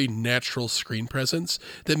a very natural screen presence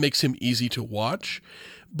that makes him easy to watch,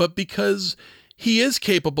 but because he is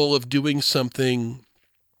capable of doing something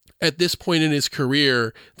at this point in his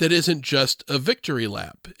career that isn't just a victory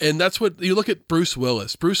lap. And that's what you look at Bruce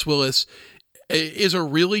Willis. Bruce Willis is a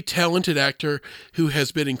really talented actor who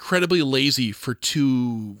has been incredibly lazy for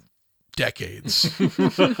 2 decades.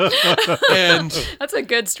 And that's a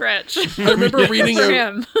good stretch. I remember reading for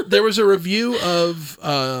him. There was a review of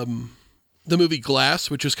the movie Glass,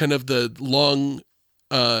 which is kind of the long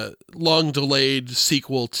delayed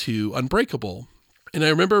sequel to Unbreakable. And I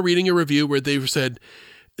remember reading a review where they said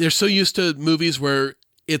they're so used to movies where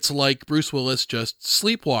it's like Bruce Willis just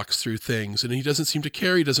sleepwalks through things and he doesn't seem to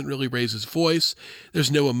care. He doesn't really raise his voice. There's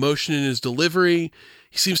no emotion in his delivery.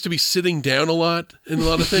 He seems to be sitting down a lot in a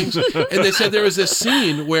lot of things. And they said there was this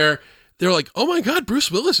scene where they're like, oh my God, Bruce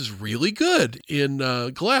Willis is really good in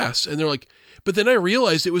Glass. And they're like, but then I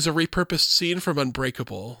realized it was a repurposed scene from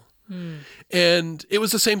Unbreakable. And it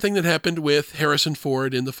was the same thing that happened with Harrison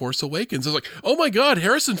Ford in The Force Awakens. I was like, oh my God,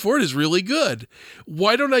 Harrison Ford is really good.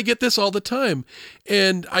 Why don't I get this all the time?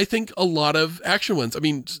 And I think a lot of action ones, I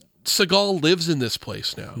mean, Seagal lives in this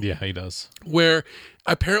place now. Yeah, he does. Where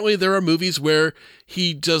apparently there are movies where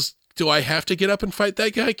he just, do I have to get up and fight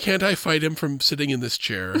that guy? Can't I fight him from sitting in this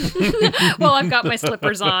chair? Well, I've got my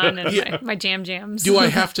slippers on and my jams. Do I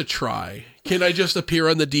have to try? Can I just appear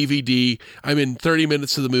on the DVD? I'm in 30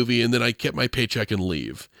 minutes of the movie and then I get my paycheck and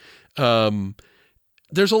leave.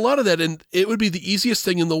 There's a lot of that, and it would be the easiest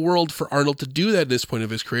thing in the world for Arnold to do that at this point of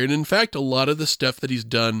his career. And in fact, a lot of the stuff that he's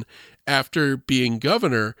done after being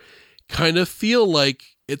governor kind of feel like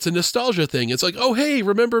it's a nostalgia thing. It's like, oh, hey,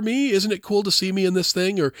 remember me? Isn't it cool to see me in this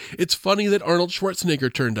thing? Or it's funny that Arnold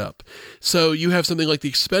Schwarzenegger turned up. So you have something like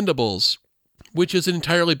The Expendables, which is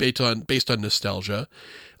entirely based on nostalgia.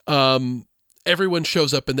 Everyone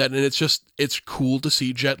shows up in that, and it's cool to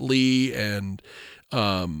see Jet Li and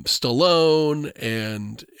Stallone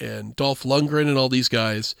and Dolph Lundgren and all these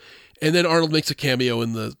guys. And then Arnold makes a cameo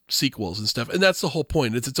in the sequels and stuff. And that's the whole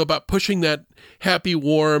point. It's about pushing that happy,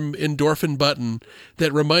 warm endorphin button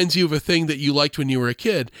that reminds you of a thing that you liked when you were a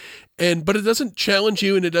kid. But it doesn't challenge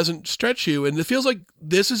you and it doesn't stretch you. And it feels like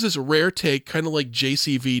this is this rare take, kind of like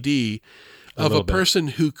JCVD, of a person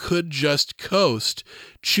who could just coast,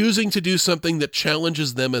 choosing to do something that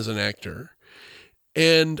challenges them as an actor.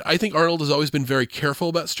 And I think Arnold has always been very careful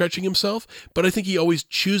about stretching himself, but I think he always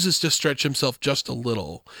chooses to stretch himself just a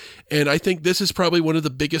little. And I think this is probably one of the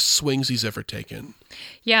biggest swings he's ever taken.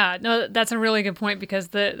 Yeah, no, that's a really good point, because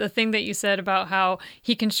the thing that you said about how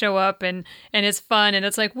he can show up and it's fun and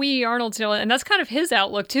it's like, Arnold, and that's kind of his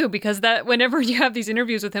outlook too, because that whenever you have these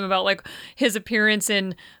interviews with him about like his appearance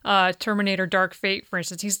in Terminator Dark Fate, for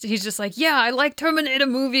instance, he's just like, yeah, I like Terminator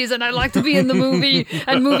movies and I like to be in the movie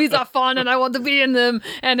and movies are fun and I want to be in them.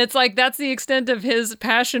 And it's like, that's the extent of his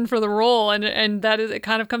passion for the role. And that is, it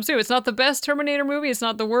kind of comes through. It's not the best Terminator movie. It's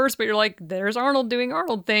not the worst, but you're like, there's Arnold doing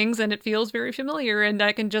Arnold things and it feels very familiar. And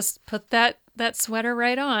I can just put that that sweater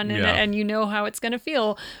right on, and, Yeah. and you know how it's going to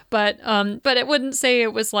feel. But it wouldn't say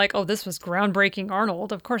it was like, oh, this was groundbreaking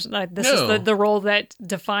Arnold. Of course not. This No. is the role that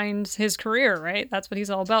defines his career, right? That's what he's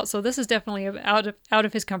all about. So this is definitely out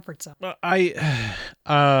of his comfort zone. I'm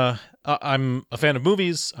a fan of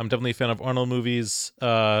movies. I'm definitely a fan of Arnold movies.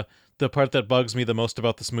 The part that bugs me the most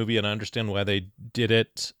about this movie, and I understand why they did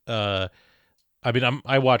it. I mean,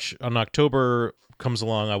 I watch on October comes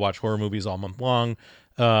along. I watch horror movies all month long.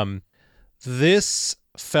 This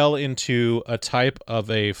fell into a type of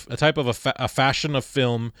a fashion of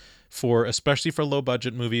film for especially for low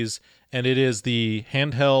budget movies, and it is the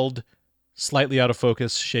handheld, slightly out of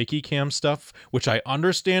focus, shaky cam stuff, which I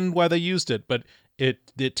understand why they used it, but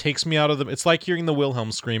it takes me out of the. It's like hearing the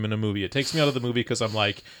Wilhelm scream in a movie. It takes me out of the movie because I'm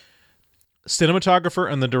like,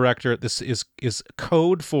 cinematographer and the director. This is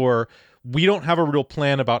code for. We don't have a real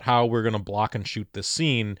plan about how we're going to block and shoot this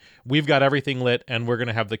scene. We've got everything lit, and we're going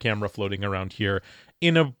to have the camera floating around here.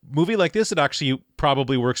 In a movie like this, it actually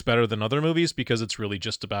probably works better than other movies because it's really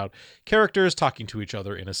just about characters talking to each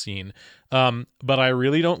other in a scene. But I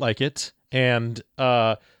really don't like it. And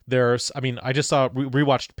I just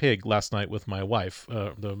rewatched Pig last night with my wife,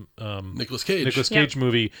 the Nicolas Cage. Nicolas Cage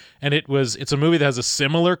movie, and it's a movie that has a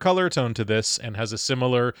similar color tone to this and has a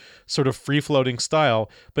similar sort of free floating style.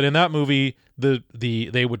 But in that movie,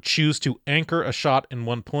 they would choose to anchor a shot in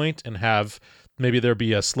one point and have maybe there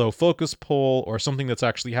be a slow focus pull or something that's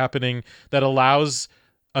actually happening that allows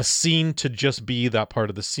a scene to just be that part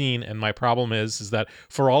of the scene. And my problem is that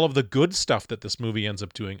for all of the good stuff that this movie ends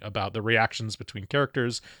up doing about the reactions between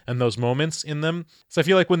characters and those moments in them, so I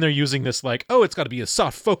feel like when they're using this, like, oh, it's got to be a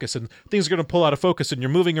soft focus and things are going to pull out of focus and you're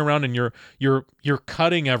moving around and you're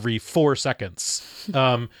cutting every 4 seconds.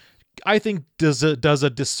 I think does a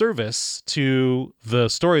disservice to the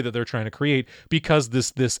story that they're trying to create because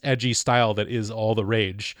this edgy style that is all the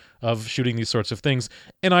rage of shooting these sorts of things,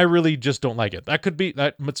 and I really just don't like it. That could be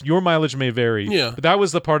that your mileage may vary, but that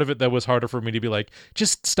was the part of it that was harder for me to be like,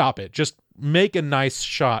 just stop it, just make a nice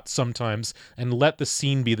shot sometimes and let the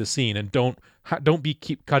scene be the scene, and don't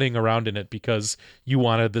keep cutting around in it because you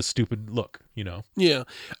wanted this stupid look, you know? Yeah.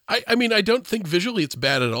 I mean, I don't think visually it's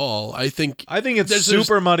bad at all. I think it's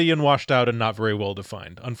super muddy and washed out and not very well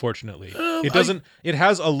defined, unfortunately. It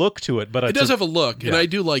has a look to it, but it does have a look, and I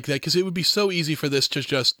do like that because it would be so easy for this to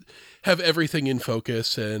just have everything in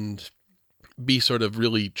focus and be sort of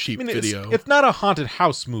really cheap video. It's not a haunted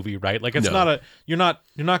house movie, right? Like you're not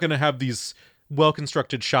going to have these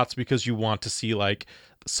well-constructed shots because you want to see like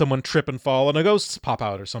someone trip and fall and a ghost pop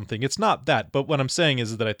out or something. It's not that. But what I'm saying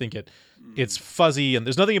is that I think it's fuzzy, and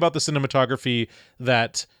there's nothing about the cinematography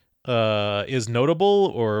that is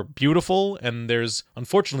notable or beautiful, and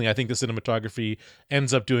unfortunately I think the cinematography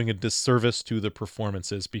ends up doing a disservice to the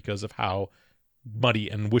performances because of how muddy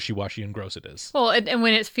and wishy-washy and gross it is. Well, and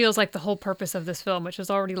when it feels like the whole purpose of this film, which is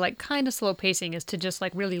already like kind of slow pacing, is to just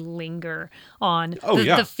like really linger on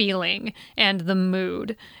the feeling and the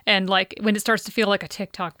mood. And like when it starts to feel like a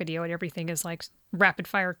TikTok video and everything is like rapid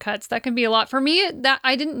fire cuts, that can be a lot for me. That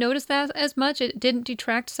I didn't notice that as much. It didn't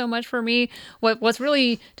detract so much for me. What's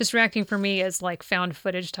really distracting for me is like found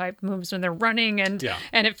footage type moves when they're running and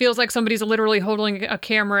it feels like somebody's literally holding a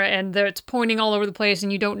camera and it's pointing all over the place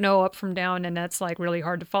and you don't know up from down, and that's like really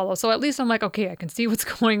hard to follow. So at least I'm like, okay, I can see what's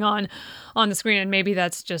going on the screen, and maybe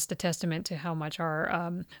that's just a testament to how much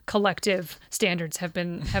our collective standards have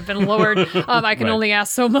been lowered. I can only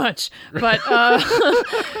ask so much, but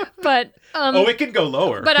it can go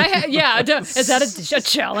lower. But is that a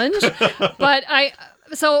challenge? But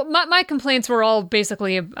so my complaints were all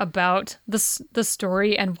basically about the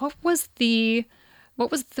story and what was the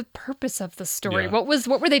purpose of the story? Yeah.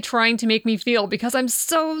 What were they trying to make me feel? This I'm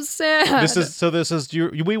so sad.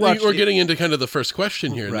 We watched. We're getting into kind of the first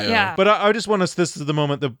question here now. Yeah. But I just want us. This is the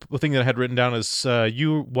moment. The thing that I had written down is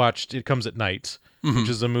you watched It Comes at Night, which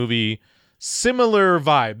is a movie. Similar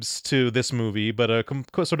vibes to this movie, but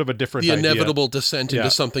sort of a different the idea. Inevitable descent into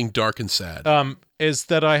something dark and sad. Is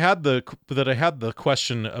that I had the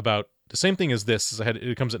question about the same thing as this.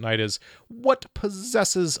 It Comes at Night is what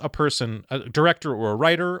possesses a person, a director or a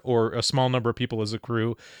writer or a small number of people as a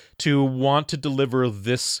crew, to want to deliver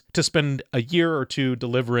this, to spend a year or two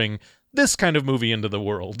delivering this kind of movie into the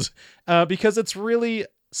world, because it's really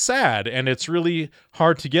sad and it's really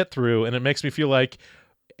hard to get through, and it makes me feel like.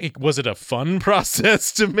 Was it a fun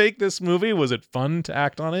process to make this movie? Was it fun to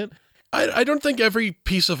act on it? I don't think every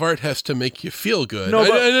piece of art has to make you feel good. No,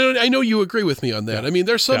 but, I know you agree with me on that. I mean,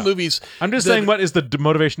 there's some movies... I'm just saying, what is the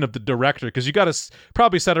motivation of the director? Because you got to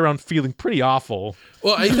probably sit around feeling pretty awful.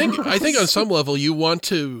 Well, I think on some level you want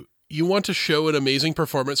to you want to show an amazing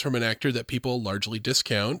performance from an actor that people largely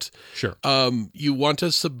discount. Sure. You want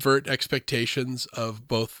to subvert expectations of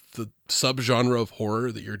both the subgenre of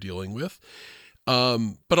horror that you're dealing with,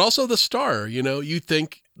 but also the star. You know, you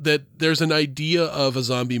think that there's an idea of a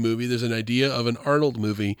zombie movie, there's an idea of an Arnold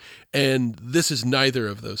movie, and this is neither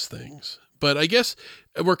of those things. But I guess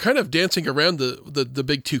we're kind of dancing around the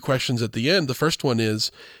big two questions at the end. The first one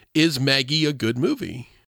is Maggie a good movie?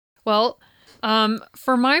 Well,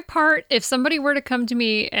 for my part, if somebody were to come to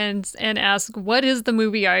me and ask, what is the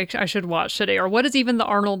movie I should watch today? Or what is even the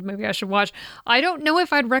Arnold movie I should watch? I don't know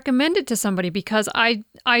if I'd recommend it to somebody because I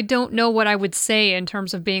don't know what I would say in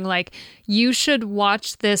terms of being like, you should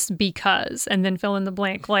watch this because, and then fill in the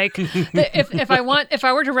blank. Like if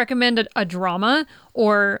I were to recommend a drama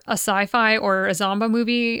or a sci-fi or a zombie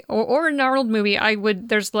movie or an Arnold movie,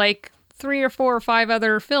 there's like 3 or 4 or 5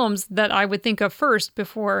 other films that I would think of first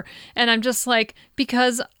before. And I'm just like,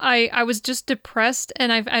 because I was just depressed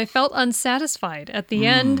and I felt unsatisfied at the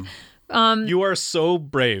end. You are so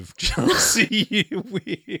brave, Chelsea.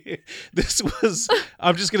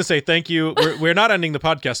 I'm just going to say thank you. We're not ending the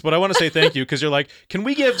podcast, but I want to say thank you because you're like, can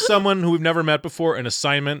we give someone who we've never met before an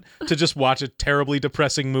assignment to just watch a terribly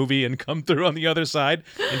depressing movie and come through on the other side?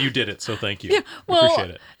 And you did it, so thank you. Yeah, well,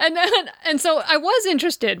 appreciate it. And so I was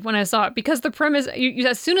interested when I saw it because the premise,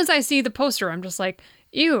 as soon as I see the poster, I'm just like,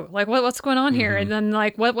 ew, like what's going on here? And then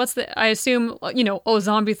like what's the, I assume,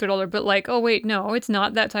 zombie thriller, but like, oh wait, no, it's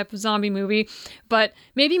not that type of zombie movie. But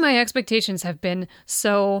maybe my expectations have been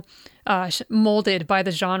so molded by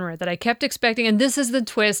the genre that I kept expecting. And this is the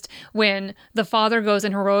twist when the father goes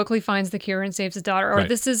and heroically finds the cure and saves his daughter. Or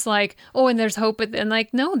this is like, oh, and there's hope. And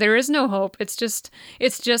like, no, there is no hope. It's just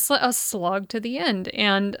a slog to the end.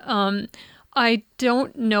 And I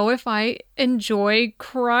don't know if I enjoy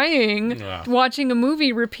crying watching a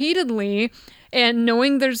movie repeatedly and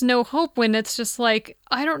knowing there's no hope when it's just like,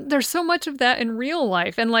 there's so much of that in real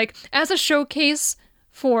life. And like, as a showcase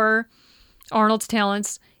for Arnold's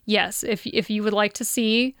talents, yes, if you would like to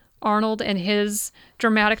see Arnold and his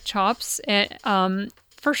dramatic chops,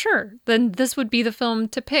 for sure, then this would be the film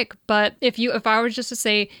to pick. But if I were just to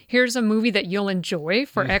say, here's a movie that you'll enjoy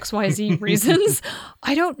for XYZ reasons,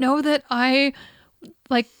 I don't know that I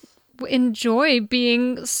enjoy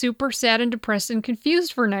being super sad and depressed and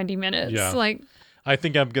confused for 90 minutes. Yeah. Like, I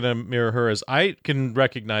think I'm gonna mirror her as I can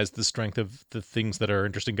recognize the strength of the things that are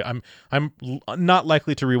interesting. I'm not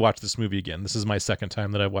likely to rewatch this movie again. This is my second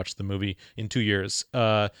time that I've watched the movie in 2 years,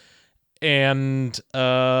 and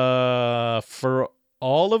for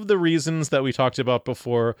all of the reasons that we talked about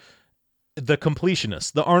before, the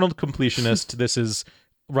completionist, the Arnold completionist, this is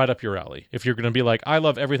right up your alley. If you're going to be like, I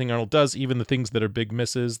love everything Arnold does, even the things that are big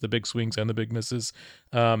misses, the big swings and the big misses.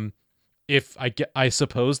 I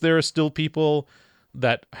suppose there are still people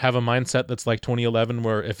that have a mindset that's like 2011,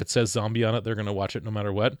 where if it says zombie on it, they're going to watch it no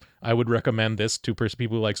matter what. I would recommend this to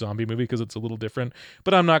people who like zombie movie because it's a little different,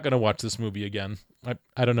 but I'm not going to watch this movie again.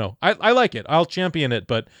 I don't know. I like it. I'll champion it,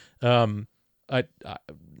 but,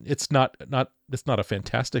 it's not a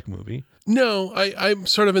fantastic movie. No, I'm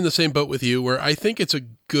sort of in the same boat with you, where I think it's a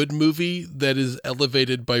good movie that is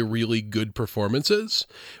elevated by really good performances,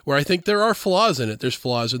 where I think there are flaws in it. There's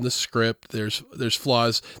flaws in the script. There's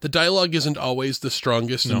flaws. The dialogue isn't always the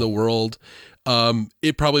strongest in the world.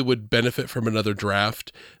 It probably would benefit from another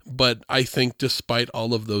draft, but I think despite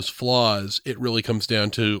all of those flaws, it really comes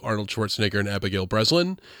down to Arnold Schwarzenegger and Abigail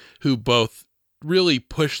Breslin, who both really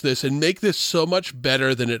push this and make this so much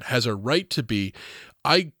better than it has a right to be.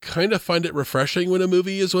 I kind of find it refreshing when a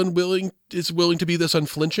movie is willing to be this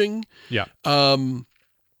unflinching. Yeah.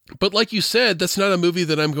 But like you said, that's not a movie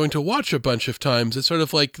that I'm going to watch a bunch of times. It's sort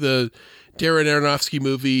of like the Darren Aronofsky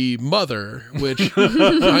movie Mother, which I'm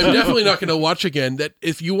definitely not going to watch again. That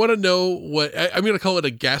if you want to know what, I'm going to call it a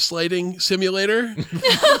gaslighting simulator.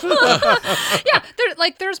 Yeah,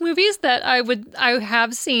 there's movies that I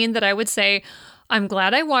have seen that I would say, I'm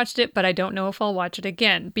glad I watched it, but I don't know if I'll watch it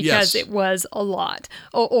again because it was a lot.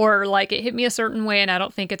 Or like it hit me a certain way and I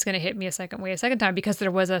don't think it's going to hit me a second time because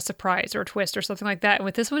there was a surprise or a twist or something like that. And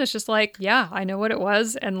with this one, it's just like, yeah, I know what it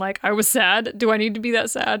was. And like, I was sad. Do I need to be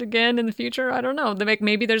that sad again in the future? I don't know.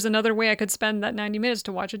 Maybe there's another way I could spend that 90 minutes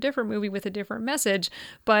to watch a different movie with a different message.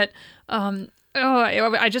 But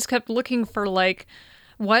I just kept looking for like,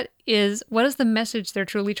 what is the message they're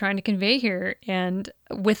truly trying to convey here? And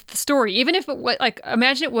with the story, even if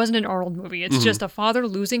imagine it wasn't an Arnold movie, it's just a father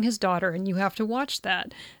losing his daughter and you have to watch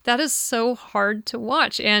that. That is so hard to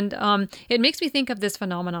watch. And it makes me think of this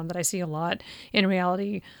phenomenon that I see a lot in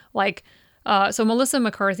reality, like So Melissa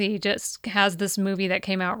McCarthy just has this movie that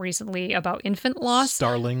came out recently about infant loss.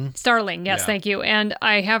 Starling. Starling, yes, Yeah. thank you. And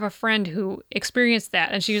I have a friend who experienced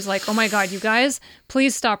that, and she was like, "Oh my God, you guys,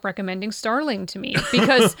 please stop recommending Starling to me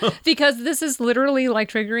because this is literally like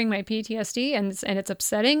triggering my PTSD, and it's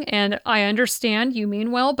upsetting. And I understand you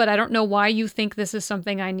mean well, but I don't know why you think this is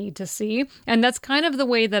something I need to see." And that's kind of the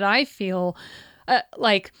way that I feel,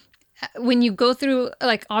 like. When you go through,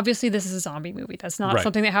 like, obviously this is a zombie movie. That's not Right.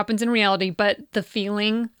 something that happens in reality, but the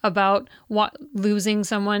feeling about losing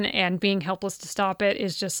someone and being helpless to stop it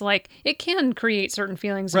is just like, it can create certain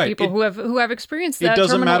feelings in Right. people who have experienced that. It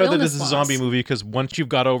doesn't terminal matter that illness it's a loss. zombie movie, because once you've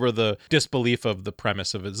got over the disbelief of the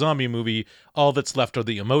premise of a zombie movie, all that's left are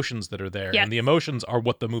the emotions that are there. Yeah. And the emotions are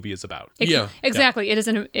what the movie is about. Yeah. Exactly.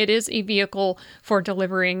 It is a vehicle for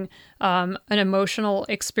delivering an emotional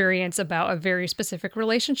experience about a very specific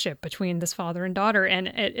relationship between this father and daughter, and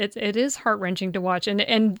it is heart-wrenching to watch.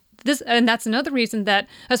 And that's another reason that,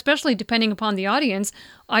 especially depending upon the audience,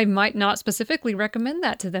 I might not specifically recommend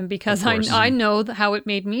that to them, because I know how it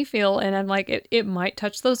made me feel, and I'm like, it might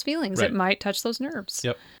touch those feelings. Right. It might touch those nerves.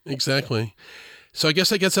 Yep. Exactly. So I guess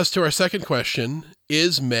that gets us to our second question.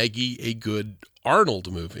 Is Maggie a good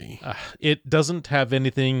Arnold movie? It doesn't have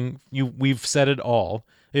anything. We've said it all.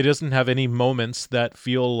 It doesn't have any moments that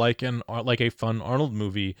feel like a fun Arnold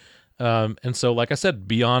movie. And so, like I said,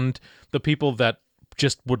 beyond the people that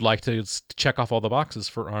just would like to check off all the boxes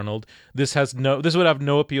for Arnold, this would have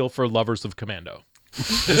no appeal for lovers of Commando.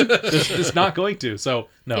 This is not going to. So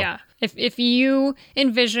no. Yeah. If you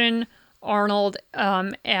envision Arnold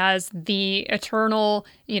as the eternal,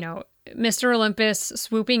 Mr. Olympus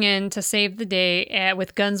swooping in to save the day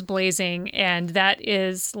with guns blazing, and that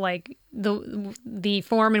is like the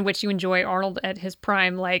form in which you enjoy Arnold at his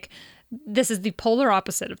prime, like, this is the polar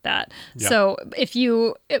opposite of that. Yeah. So if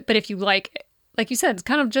you like you said, it's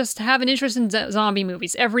kind of just have an interest in zombie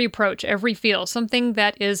movies, every approach, every feel, something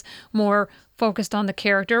that is more focused on the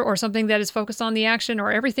character, or something that is focused on the action,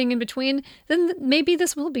 or everything in between, then maybe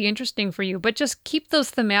this will be interesting for you. But just keep those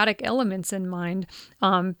thematic elements in mind,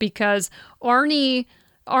 because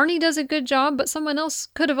Arnie does a good job, but someone else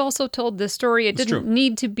could have also told this story. It didn't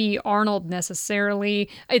need to be Arnold necessarily.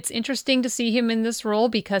 It's interesting to see him in this role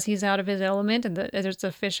because he's out of his element, and there's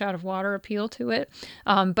a fish out of water appeal to it.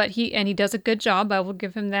 But he does a good job. I will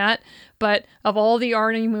give him that. But of all the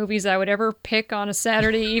Arnie movies I would ever pick on a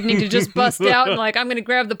Saturday evening to just bust out and like, I'm going to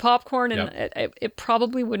grab the popcorn, and it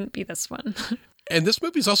probably wouldn't be this one. And this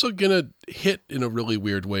movie's also going to hit in a really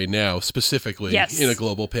weird way now, specifically in a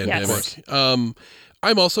global pandemic. Yes.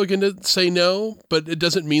 I'm also going to say no, but it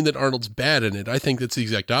doesn't mean that Arnold's bad in it. I think that's the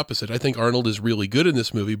exact opposite. I think Arnold is really good in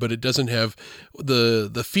this movie, but it doesn't have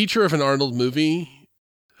the feature of an Arnold movie.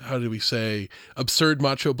 How do we say? Absurd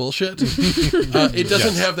macho bullshit. It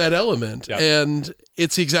doesn't have that element. Yeah. And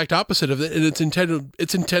it's the exact opposite of it. And it's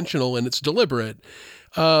intentional and it's deliberate.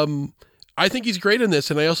 I think he's great in this.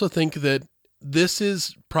 And I also think that this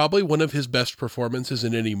is probably one of his best performances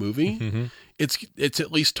in any movie. Mm-hmm. It's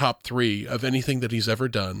at least top 3 of anything that he's ever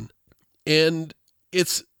done. And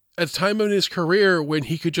it's a time in his career when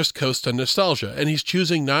he could just coast on nostalgia, and he's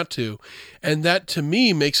choosing not to. And that, to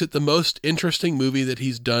me, makes it the most interesting movie that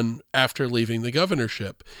he's done after leaving the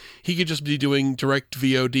governorship. He could just be doing direct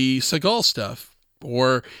VOD Seagal stuff,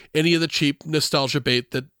 or any of the cheap nostalgia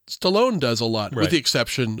bait that Stallone does a lot, Right. with the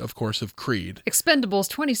exception, of course, of Creed. Expendables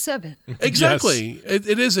 27. Exactly.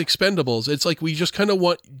 It is Expendables. It's like, we just kind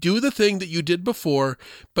of do the thing that you did before,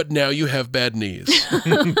 but now you have bad knees.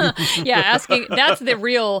 Yeah, that's the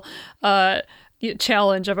real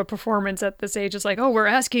challenge of a performance at this age. Is like, oh, we're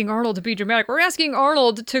asking Arnold to be dramatic. We're asking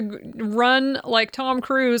Arnold to run like Tom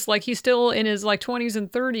Cruise, like he's still in his like 20s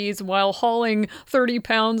and 30s while hauling 30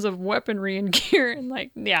 pounds of weaponry and gear. And like,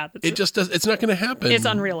 yeah, It's not going to happen. it's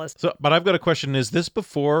unrealistic. So, but I've got a question. Is this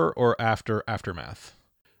before or after Aftermath?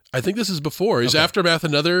 I think this is before. Is Aftermath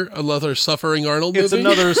another suffering Arnold movie? It's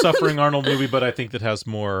another suffering Arnold movie, but I think that has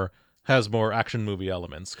more action movie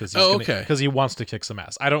elements because he wants to kick some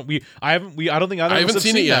ass. I don't think either of us have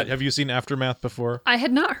seen it yet. Have you seen Aftermath before? I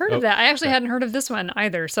had not heard of that. I actually hadn't heard of this one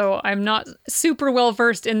either, so I'm not super well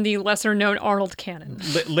versed in the lesser known Arnold canon.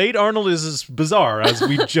 Late Arnold is as bizarre as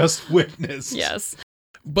we just witnessed. Yes.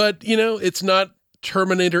 But, it's not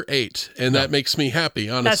Terminator 8, and that makes me happy,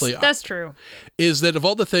 honestly. That's true. Is that of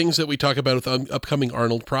all the things that we talk about with upcoming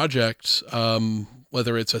Arnold projects,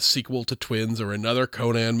 whether it's a sequel to Twins or another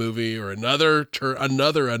Conan movie or another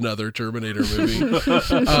Terminator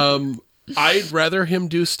movie, I'd rather him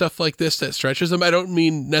do stuff like this that stretches him. I don't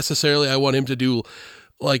mean necessarily I want him to do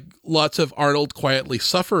like lots of Arnold quietly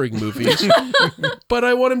suffering movies, but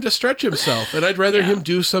I want him to stretch himself. And I'd rather him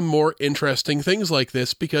do some more interesting things like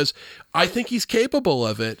this because I think he's capable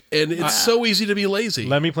of it. And it's so easy to be lazy.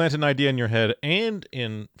 Let me plant an idea in your head and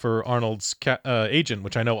for Arnold's agent,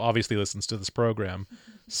 which I know obviously listens to this program.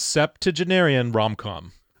 Septuagenarian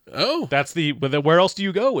rom-com. Oh, that's where else do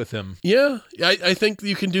you go with him? Yeah, I think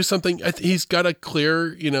you can do something. He's got a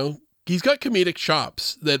clear, he's got comedic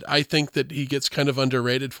chops that I think that he gets kind of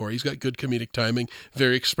underrated for. He's got good comedic timing,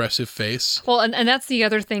 very expressive face. Well, and that's the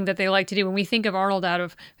other thing that they like to do. When we think of Arnold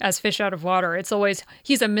as fish out of water, it's always,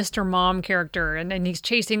 he's a Mr. Mom character and he's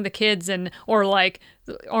chasing the kids or like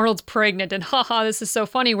Arnold's pregnant and haha, this is so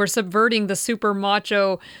funny. We're subverting the super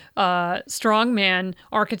macho strongman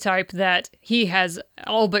archetype that he has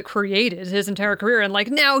all but created his entire career. And like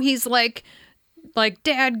now he's like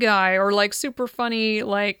dad guy or like super funny,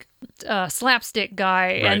 like slapstick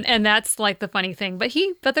guy. Right. And that's like the funny thing.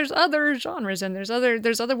 But there's other genres and there's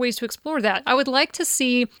other ways to explore that. I would like to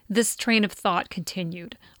see this train of thought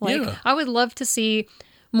continued. I would love to see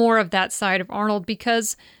more of that side of Arnold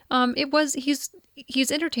because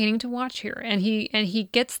he's entertaining to watch here and he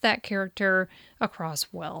gets that character across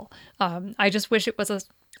well. I just wish it was a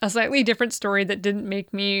slightly different story that didn't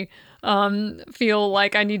make me feel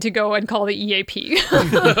like I need to go and call the EAP.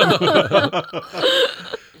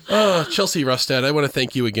 Chelsea Rustad, I want to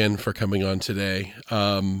thank you again for coming on today.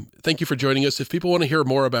 Thank you for joining us. If people want to hear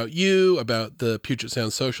more about you, about the Puget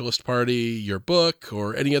Sound Socialist Party, your book,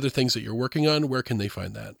 or any other things that you're working on, where can they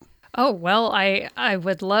find that? Oh, well, I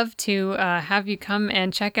would love to have you come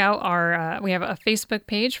and check out we have a Facebook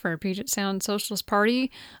page for Puget Sound Socialist Party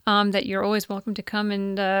that you're always welcome to come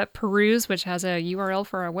and peruse, which has a URL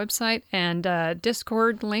for our website and a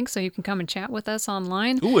Discord link so you can come and chat with us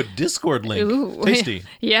online. Ooh, a Discord link. Ooh. Tasty.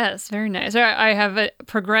 Yes, very nice. I have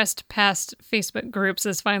progressed past Facebook groups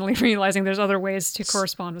as finally realizing there's other ways to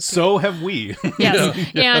correspond with people. So have we. Yes.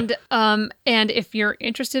 And if you're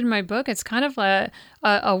interested in my book, it's kind of a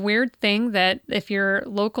weird thing that if you're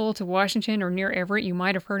local to Washington or near Everett, you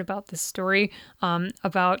might have heard about this story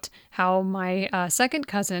about how my second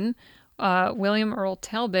cousin, William Earl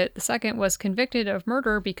Talbot II, was convicted of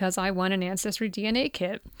murder because I won an Ancestry DNA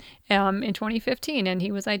kit in 2015, and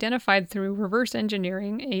he was identified through reverse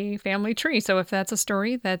engineering a family tree. So if that's a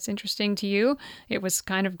story that's interesting to you, it was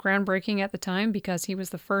kind of groundbreaking at the time because he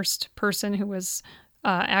was the first person who was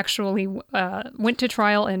actually went to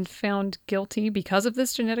trial and found guilty because of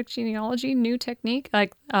this genetic genealogy new technique.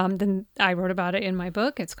 Then I wrote about it in my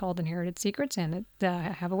book. It's called Inherited Secrets, and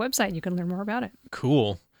I have a website. You can learn more about it.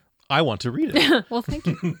 Cool. I want to read it. Well, thank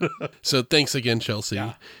you. So thanks again, Chelsea.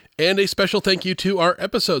 Yeah. And a special thank you to our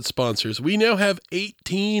episode sponsors. We now have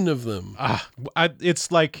 18 of them.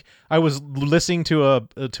 It's like I was listening to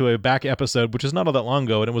a back episode, which is not all that long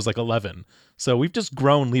ago, and it was like 11. So we've just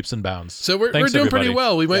grown leaps and bounds. So we're Thanks, doing everybody. pretty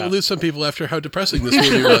well. We might lose some people after how depressing this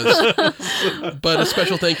movie was. But a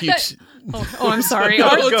special thank you to... I'm sorry. Go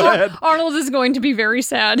ahead. Arnold is going to be very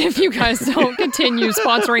sad if you guys don't continue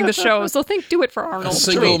sponsoring the show. So do it for Arnold. A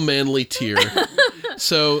single manly tear.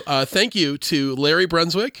 So thank you to Larry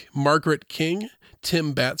Brunswick, Margaret King,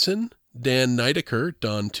 Tim Batson, Dan Nideker,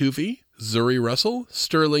 Don Tuvey, Zuri Russell,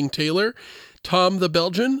 Sterling Taylor, Tom the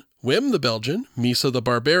Belgian, Wim the Belgian, Misa the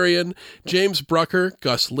Barbarian, James Brucker,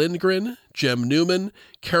 Gus Lindgren, Jem Newman,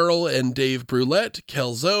 Carol and Dave Brulette,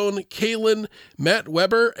 Kelzone, Kaylin, Matt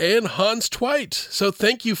Weber, and Hans Twite. So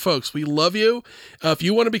thank you, folks. We love you. If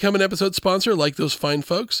you want to become an episode sponsor like those fine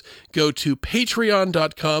folks, go to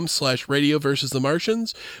patreon.com/Radio versus the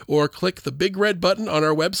Martians or click the big red button on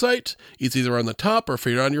our website. It's either on the top or if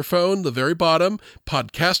you're on your phone, the very bottom,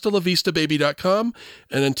 podcastalavistababy.com.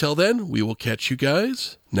 And until then, we will catch you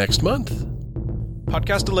guys next month.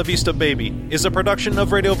 Podcast La Vista Baby is a production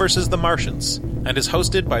of Radio vs. the Martians and is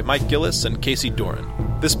hosted by Mike Gillis and Casey Doran.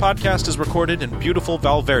 This podcast is recorded in beautiful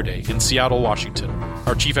Val Verde in Seattle, Washington.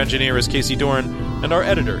 Our chief engineer is Casey Doran, and our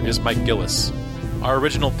editor is Mike Gillis. Our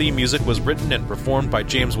original theme music was written and performed by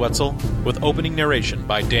James Wetzel, with opening narration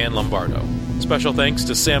by Dan Lombardo. Special thanks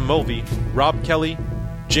to Sam Mulvey, Rob Kelly,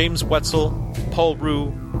 James Wetzel, Paul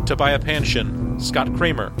Rue, Tobiah Panshin, Scott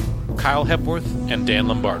Kramer, Kyle Hepworth, and Dan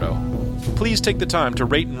Lombardo. Please take the time to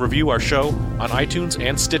rate and review our show on iTunes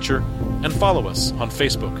and Stitcher, and follow us on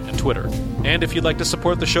Facebook and Twitter. And if you'd like to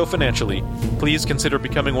support the show financially, please consider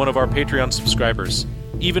becoming one of our Patreon subscribers.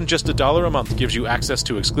 Even just $1 a month gives you access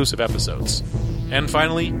to exclusive episodes. And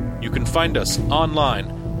finally, you can find us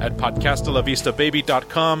online at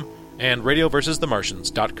podcastalavistababy.com and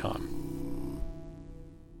radioversusthemartians.com.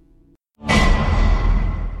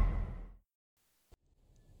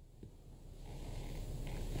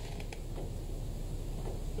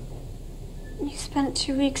 You spent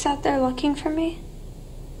 2 weeks out there looking for me?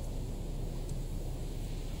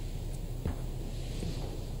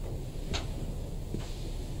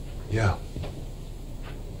 Yeah.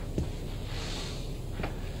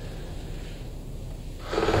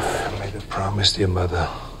 I made a promise to your mother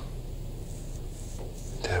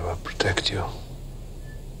that I will protect you.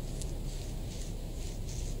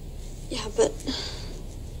 Yeah, but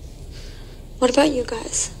what about you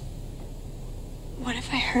guys? What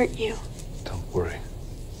if I hurt you? Don't worry.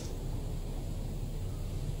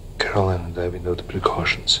 Caroline and I, we know the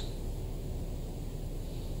precautions.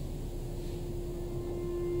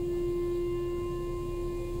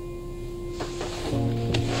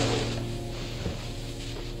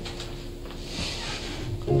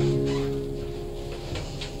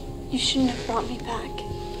 You shouldn't have brought me back.